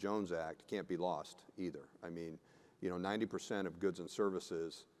operate in the Jones Act can't be lost either. I mean, 90% of goods and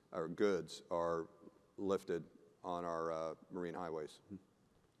services, or goods, are lifted on our marine highways.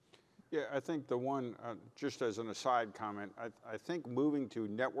 Yeah, I think the one, just as an aside comment, I think moving to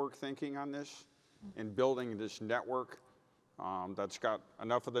network thinking on this and building this network that's got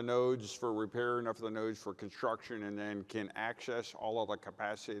enough of the nodes for repair, enough of the nodes for construction, and then can access all of the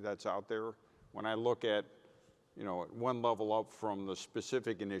capacity that's out there. When I look at, one level up from the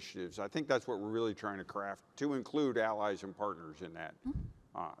specific initiatives, I think that's what we're really trying to craft to include allies and partners in that.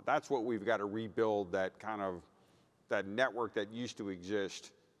 That's what we've got to rebuild, that kind of, that network that used to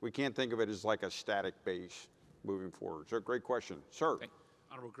exist. We can't think of it as like a static base moving forward. So great question. Sir.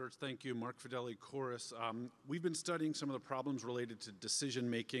 Honorable Gertz, thank you. Mark Fideli, Chorus. We've been studying some of the problems related to decision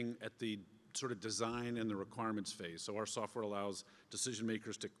making at the sort of design and the requirements phase. So our software allows decision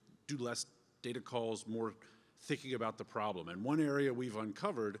makers to do less data calls, more thinking about the problem. And one area we've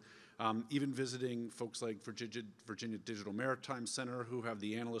uncovered, even visiting folks like Virginia Digital Maritime Center, who have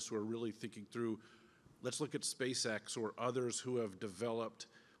the analysts who are really thinking through, let's look at SpaceX or others who have developed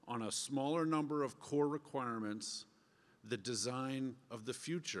on a smaller number of core requirements the design of the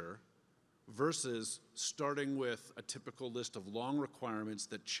future versus starting with a typical list of long requirements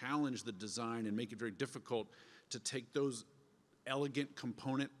that challenge the design and make it very difficult to take those elegant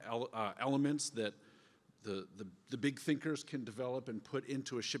component elements that the big thinkers can develop and put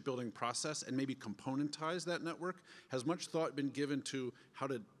into a shipbuilding process and maybe componentize that network. Has much thought been given to how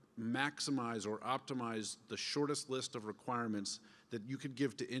to maximize or optimize the shortest list of requirements that you could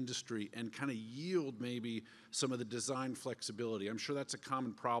give to industry and kind of yield maybe some of the design flexibility? I'm sure that's a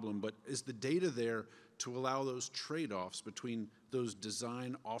common problem, but is the data there to allow those trade-offs between those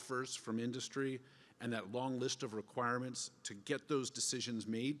design offers from industry and that long list of requirements to get those decisions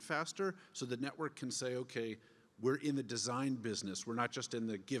made faster so the network can say, okay, we're in the design business. We're not just in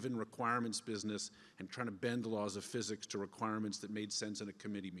the given requirements business and trying to bend the laws of physics to requirements that made sense in a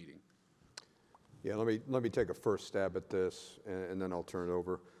committee meeting. Yeah, let me take a first stab at this, and then I'll turn it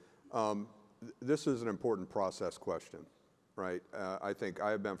over. This is an important process question, right? I think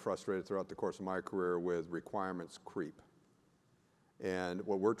I have been frustrated throughout the course of my career with requirements creep. And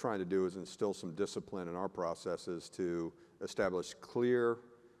what we're trying to do is instill some discipline in our processes to establish clear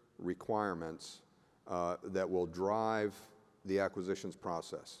requirements that will drive the acquisitions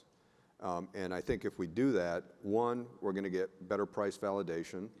process. And I think if we do that, one, we're going to get better price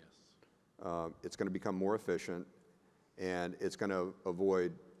validation. Yes. It's going to become more efficient, and it's going to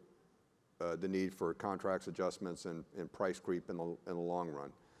avoid the need for contracts adjustments and price creep in the long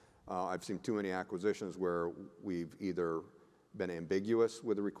run. I've seen too many acquisitions where we've either been ambiguous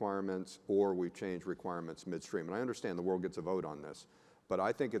with the requirements or we've changed requirements midstream. And I understand the world gets a vote on this, but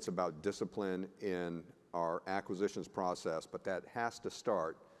I think it's about discipline in our acquisitions process, but that has to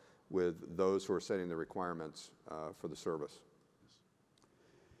start with those who are setting the requirements for the service.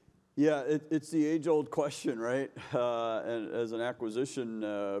 Yeah, it's the age-old question, right? And as an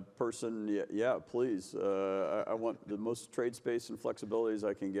acquisition person, yeah, please. I want the most trade space and flexibility as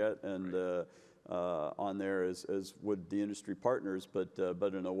I can get, and on there as would the industry partners,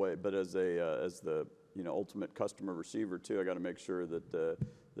 but in a way, but as the ultimate customer receiver too, I got to make sure that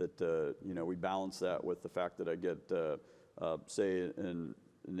we balance that with the fact that I get say in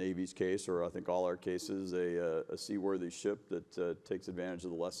Navy's case, or I think all our cases, a seaworthy ship that takes advantage of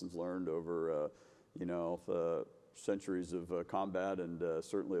the lessons learned over centuries of combat, and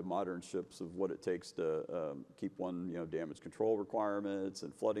certainly of modern ships, of what it takes to keep one, damage control requirements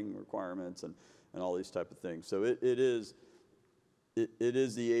and flooding requirements and all these type of things. So it is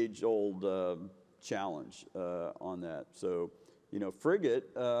the age-old challenge on that. So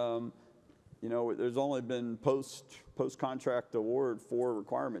frigate, there's only been post-contract award 4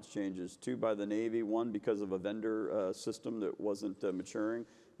 requirements changes, 2 by the Navy, 1 because of a vendor system that wasn't maturing,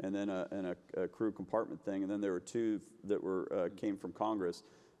 and then a crew compartment thing, and then there were 2 that came from Congress.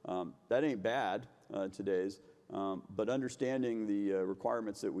 That ain't bad today's, but understanding the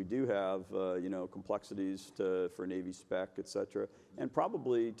requirements that we do have, complexities for Navy spec, et cetera, and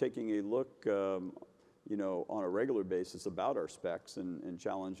probably taking a look on a regular basis about our specs and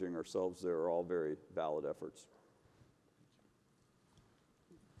challenging ourselves, there are all very valid efforts.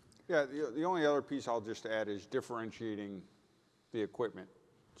 Yeah, the only other piece I'll just add is differentiating the equipment.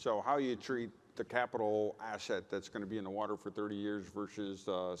 So how you treat the capital asset that's going to be in the water for 30 years versus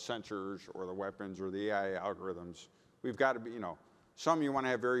the sensors or the weapons or the AI algorithms, we've got to be, some you want to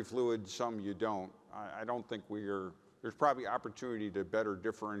have very fluid, some you don't. I don't think there's probably opportunity to better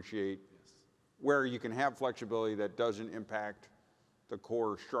differentiate where you can have flexibility that doesn't impact the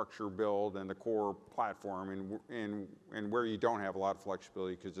core structure build and the core platform, and where you don't have a lot of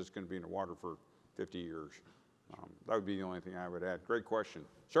flexibility because it's going to be in the water for 50 years. That would be the only thing I would add. Great question.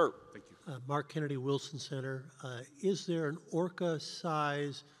 Sir. Thank you. Mark Kennedy, Wilson Center. Is there an Orca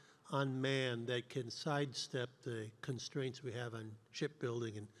size unmanned that can sidestep the constraints we have on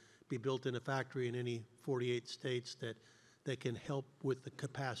shipbuilding and be built in a factory in any 48 states that can help with the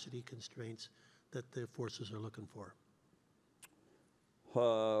capacity constraints that the forces are looking for?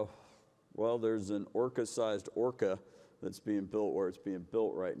 Well, there's an Orca-sized Orca that's being built where it's being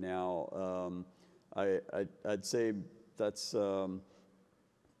built right now. I'd say that's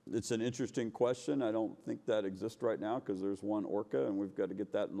it's an interesting question. I don't think that exists right now because there's one Orca and we've got to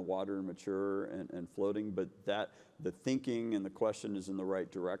get that in the water and mature and floating. But the thinking and the question is in the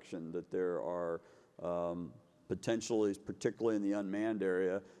right direction, that there are potentially, particularly in the unmanned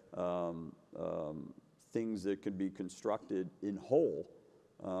area, things that could be constructed in whole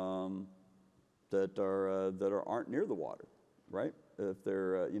that aren't near the water, right? If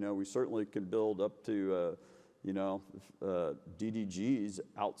they're, we certainly can build up to, DDGs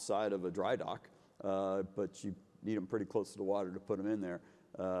outside of a dry dock, but you need them pretty close to the water to put them in there.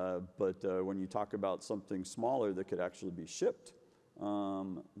 But when you talk about something smaller that could actually be shipped,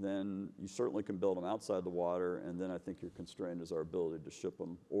 then you certainly can build them outside the water, and then I think your constraint is our ability to ship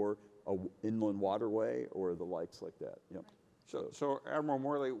them, or an inland waterway, or the likes like that. Yep. So Admiral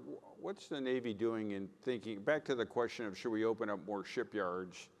Morley, what's the Navy doing in thinking, back to the question of should we open up more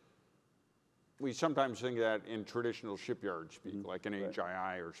shipyards? We sometimes think that in traditional shipyard speak, like an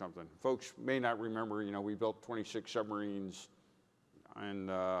HII or something. Folks may not remember, we built 26 submarines and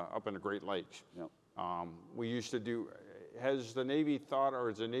up in the Great Lakes. Yep. We used to do, has the Navy thought, or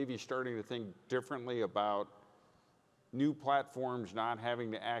is the Navy starting to think differently about new platforms not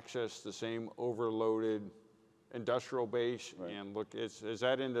having to access the same overloaded industrial base? Right. And look, is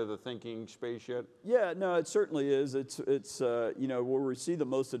that into the thinking space yet? Yeah, no, it certainly is. It's where we see the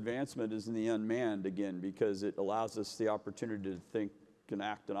most advancement is in the unmanned, again, because it allows us the opportunity to think and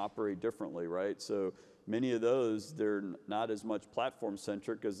act and operate differently, right? So many of those, they're not as much platform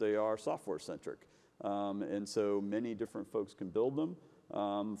centric as they are software centric. And so many different folks can build them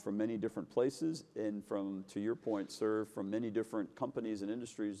from many different places, and to your point, sir, from many different companies and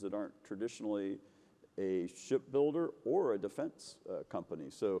industries that aren't traditionally a shipbuilder or a defense company.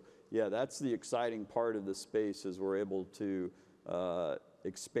 So yeah, that's the exciting part of the space, is we're able to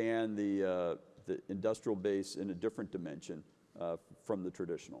expand the industrial base in a different dimension from the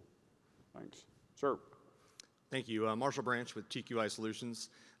traditional. Thanks. Sir. Thank you. Marshall Branch with TQI Solutions.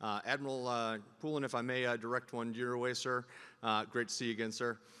 Admiral Poulin, if I may direct one your way, sir. Great to see you again,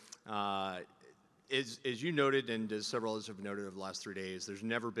 sir. As you noted, and as several others have noted over the last 3 days, there's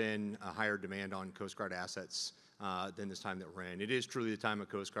never been a higher demand on Coast Guard assets than this time that we're in. It is truly the time of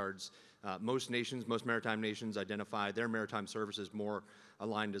Coast Guards. Most maritime nations identify their maritime services more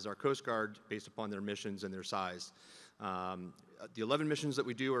aligned as our Coast Guard based upon their missions and their size. The 11 missions that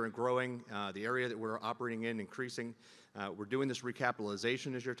we do are growing. The area that we're operating in increasing. We're doing this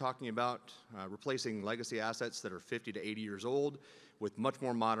recapitalization, as you're talking about, replacing legacy assets that are 50 to 80 years old with much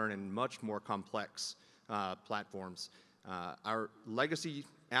more modern and much more complex platforms. Our legacy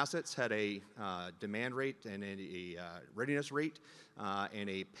assets had a demand rate and a readiness rate and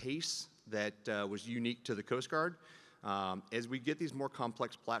a pace that was unique to the Coast Guard. As we get these more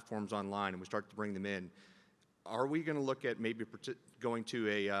complex platforms online and we start to bring them in, are we going to look at maybe going to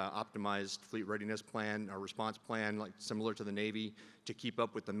a optimized fleet readiness plan or response plan, like similar to the Navy, to keep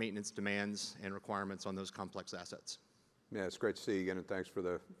up with the maintenance demands and requirements on those complex assets? Yeah, it's great to see you again, and thanks for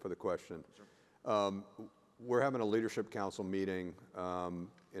the question. Sure. We're having a Leadership Council meeting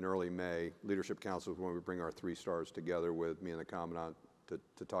in early May. Leadership Council is when we bring our 3 stars together with me and the Commandant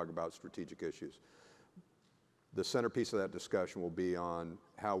to talk about strategic issues. The centerpiece of that discussion will be on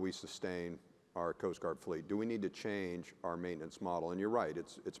how we sustain our Coast Guard fleet. Do we need to change our maintenance model? And you're right,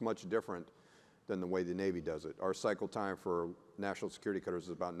 it's much different than the way the Navy does it. Our cycle time for national security cutters is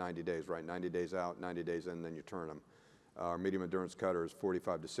about 90 days, right? 90 days out, 90 days in, then you turn them. Our medium endurance cutter is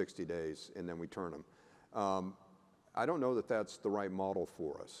 45 to 60 days, and then we turn them. I don't know that that's the right model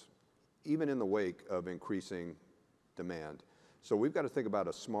for us, even in the wake of increasing demand. So we've got to think about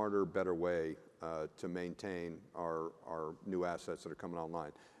a smarter, better way to maintain our new assets that are coming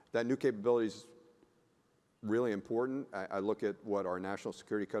online. That new capabilities really important. I look at what our national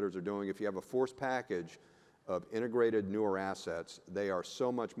security cutters are doing. If you have a force package of integrated newer assets, they are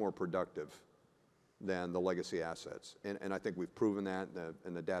so much more productive than the legacy assets. And I think we've proven that,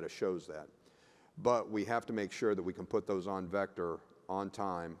 and the data shows that. But we have to make sure that we can put those on vector, on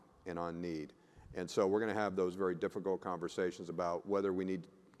time, and on need. And so we're going to have those very difficult conversations about whether we need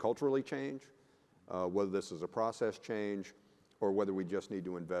culturally change, whether this is a process change, or whether we just need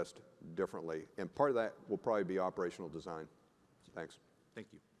to invest differently. And part of that will probably be operational design. Thanks. Thank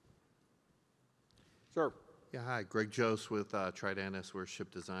you. Sir. Yeah, hi, Greg Jose with Tridanis. We're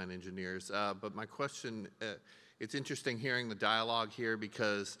ship design engineers. But my question, it's interesting hearing the dialogue here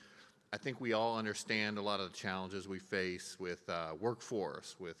because I think we all understand a lot of the challenges we face with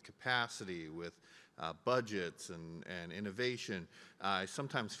workforce, with capacity, with budgets and innovation. I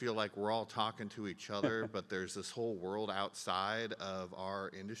sometimes feel like we're all talking to each other, but there's this whole world outside of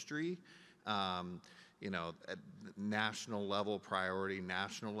our industry. You know, at national level priority,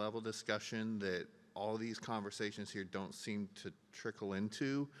 national level discussion that all these conversations here don't seem to trickle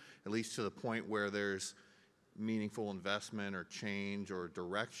into, at least to the point where there's meaningful investment or change or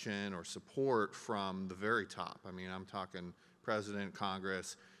direction or support from the very top. I mean, I'm talking President,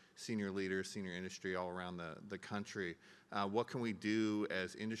 Congress, senior leaders, senior industry all around the country. What can we do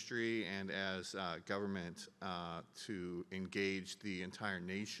as industry and as government to engage the entire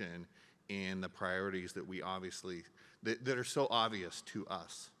nation in the priorities that we obviously, that are so obvious to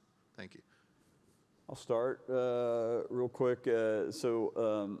us? Thank you. I'll start real quick.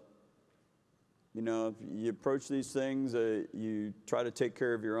 You know, if you approach these things, you try to take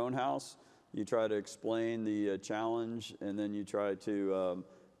care of your own house, you try to explain the challenge, and then you try to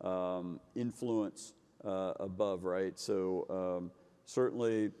influence above, right? So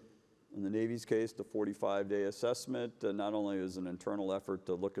certainly in the Navy's case, the 45-day assessment not only is an internal effort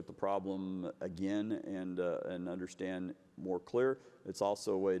to look at the problem again and understand more clear, it's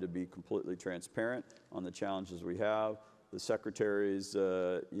also a way to be completely transparent on the challenges we have. The Secretary's,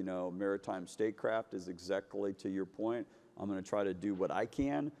 you know, maritime statecraft is exactly to your point. I'm going to try to do what I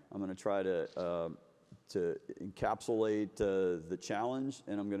can. I'm going to try to encapsulate the challenge,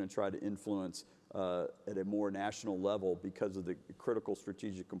 and I'm going to try to influence at a more national level because of the critical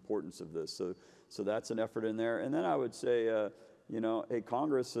strategic importance of this. So that's an effort in there. And then I would say, you know, hey,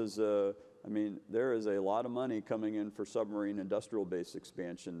 Congress is, I mean, there is a lot of money coming in for submarine industrial base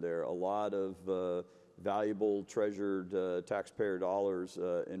expansion there, a lot of valuable, treasured taxpayer dollars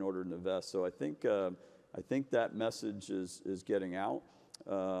in order to invest. So I think that message is getting out.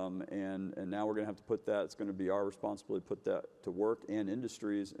 And now we're going to have to put that, it's going to be our responsibility to put that to work and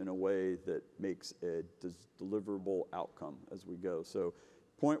industries in a way that makes a deliverable outcome as we go. So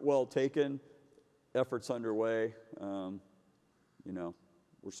point well taken, efforts underway, you know,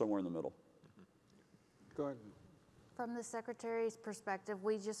 we're somewhere in the middle. Go ahead. From the Secretary's perspective,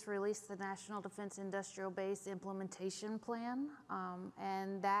 we just released the National Defense Industrial Base Implementation Plan,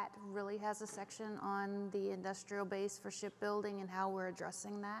 and that really has a section on the industrial base for shipbuilding and how we're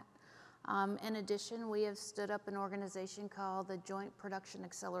addressing that. In addition, we have stood up an organization called the Joint Production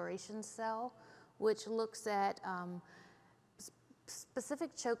Acceleration Cell, which looks at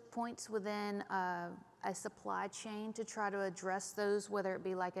specific choke points within a supply chain to try to address those, whether it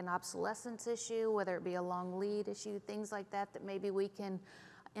be like an obsolescence issue, whether it be a long lead issue, things like that, that maybe we can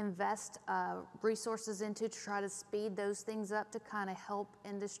invest resources into to try to speed those things up to kind of help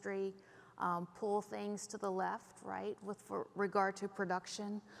industry pull things to the left, right, with regard to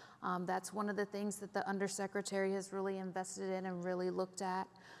production. That's one of the things that the Undersecretary has really invested in and really looked at.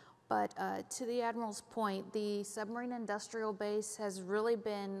 But to the Admiral's point, the submarine industrial base has really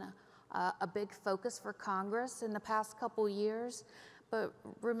been a big focus for Congress in the past couple years. But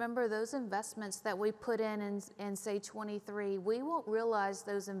remember, those investments that we put in say 23, we won't realize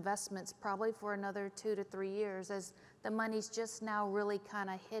those investments probably for another 2 to 3 years, as the money's just now really kind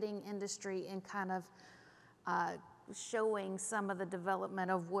of hitting industry and kind of showing some of the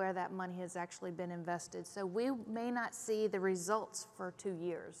development of where that money has actually been invested. So we may not see the results for 2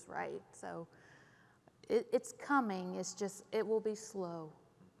 years, right? So it's coming, it's just, it will be slow.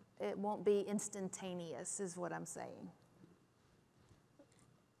 It won't be instantaneous, is what I'm saying.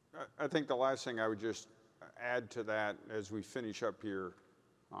 I think the last thing I would just add to that as we finish up here,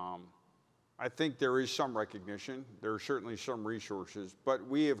 I think there is some recognition, there are certainly some resources, but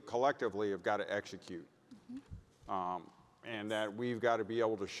we have collectively have got to execute. And that we've got to be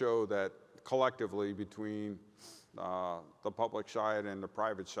able to show that collectively between the public side and the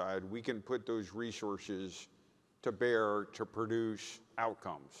private side, we can put those resources to bear to produce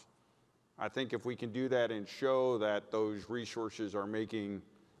outcomes. I think if we can do that and show that those resources are making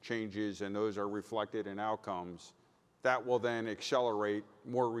changes and those are reflected in outcomes, that will then accelerate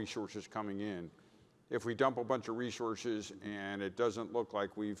more resources coming in. If we dump a bunch of resources and it doesn't look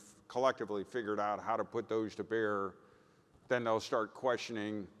like we've collectively figured out how to put those to bear, then they'll start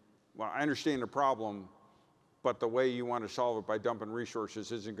questioning, well, I understand the problem, but the way you want to solve it by dumping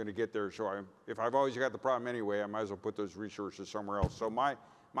resources isn't going to get there. So if I've always got the problem anyway, I might as well put those resources somewhere else. So my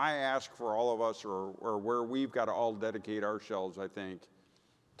ask for all of us, or where we've got to all dedicate ourselves, I think,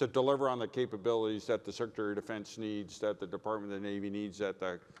 to deliver on the capabilities that the Secretary of Defense needs, that the Department of the Navy needs, that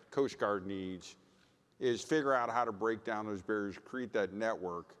the Coast Guard needs, is figure out how to break down those barriers, create that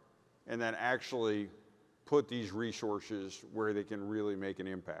network, and then actually put these resources where they can really make an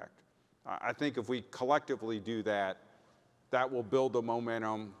impact. I think if we collectively do that, that will build the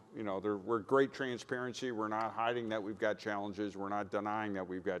momentum. You know, we're great transparency. We're not hiding that we've got challenges. We're not denying that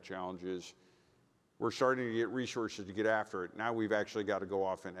we've got challenges. We're starting to get resources to get after it. Now we've actually got to go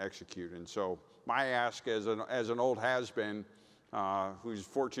off and execute. And so my ask as an old has-been, who's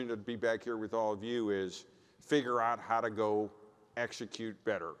fortunate to be back here with all of you, is figure out how to go execute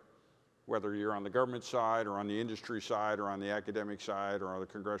better. Whether you're on the government side or on the industry side or on the academic side or on the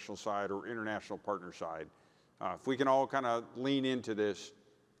congressional side or international partner side. If we can all kind of lean into this,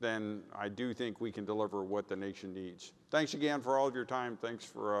 then I do think we can deliver what the nation needs. Thanks again for all of your time. Thanks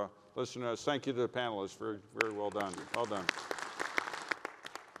for listening to us. Thank you to the panelists. Very, very well done. Well done.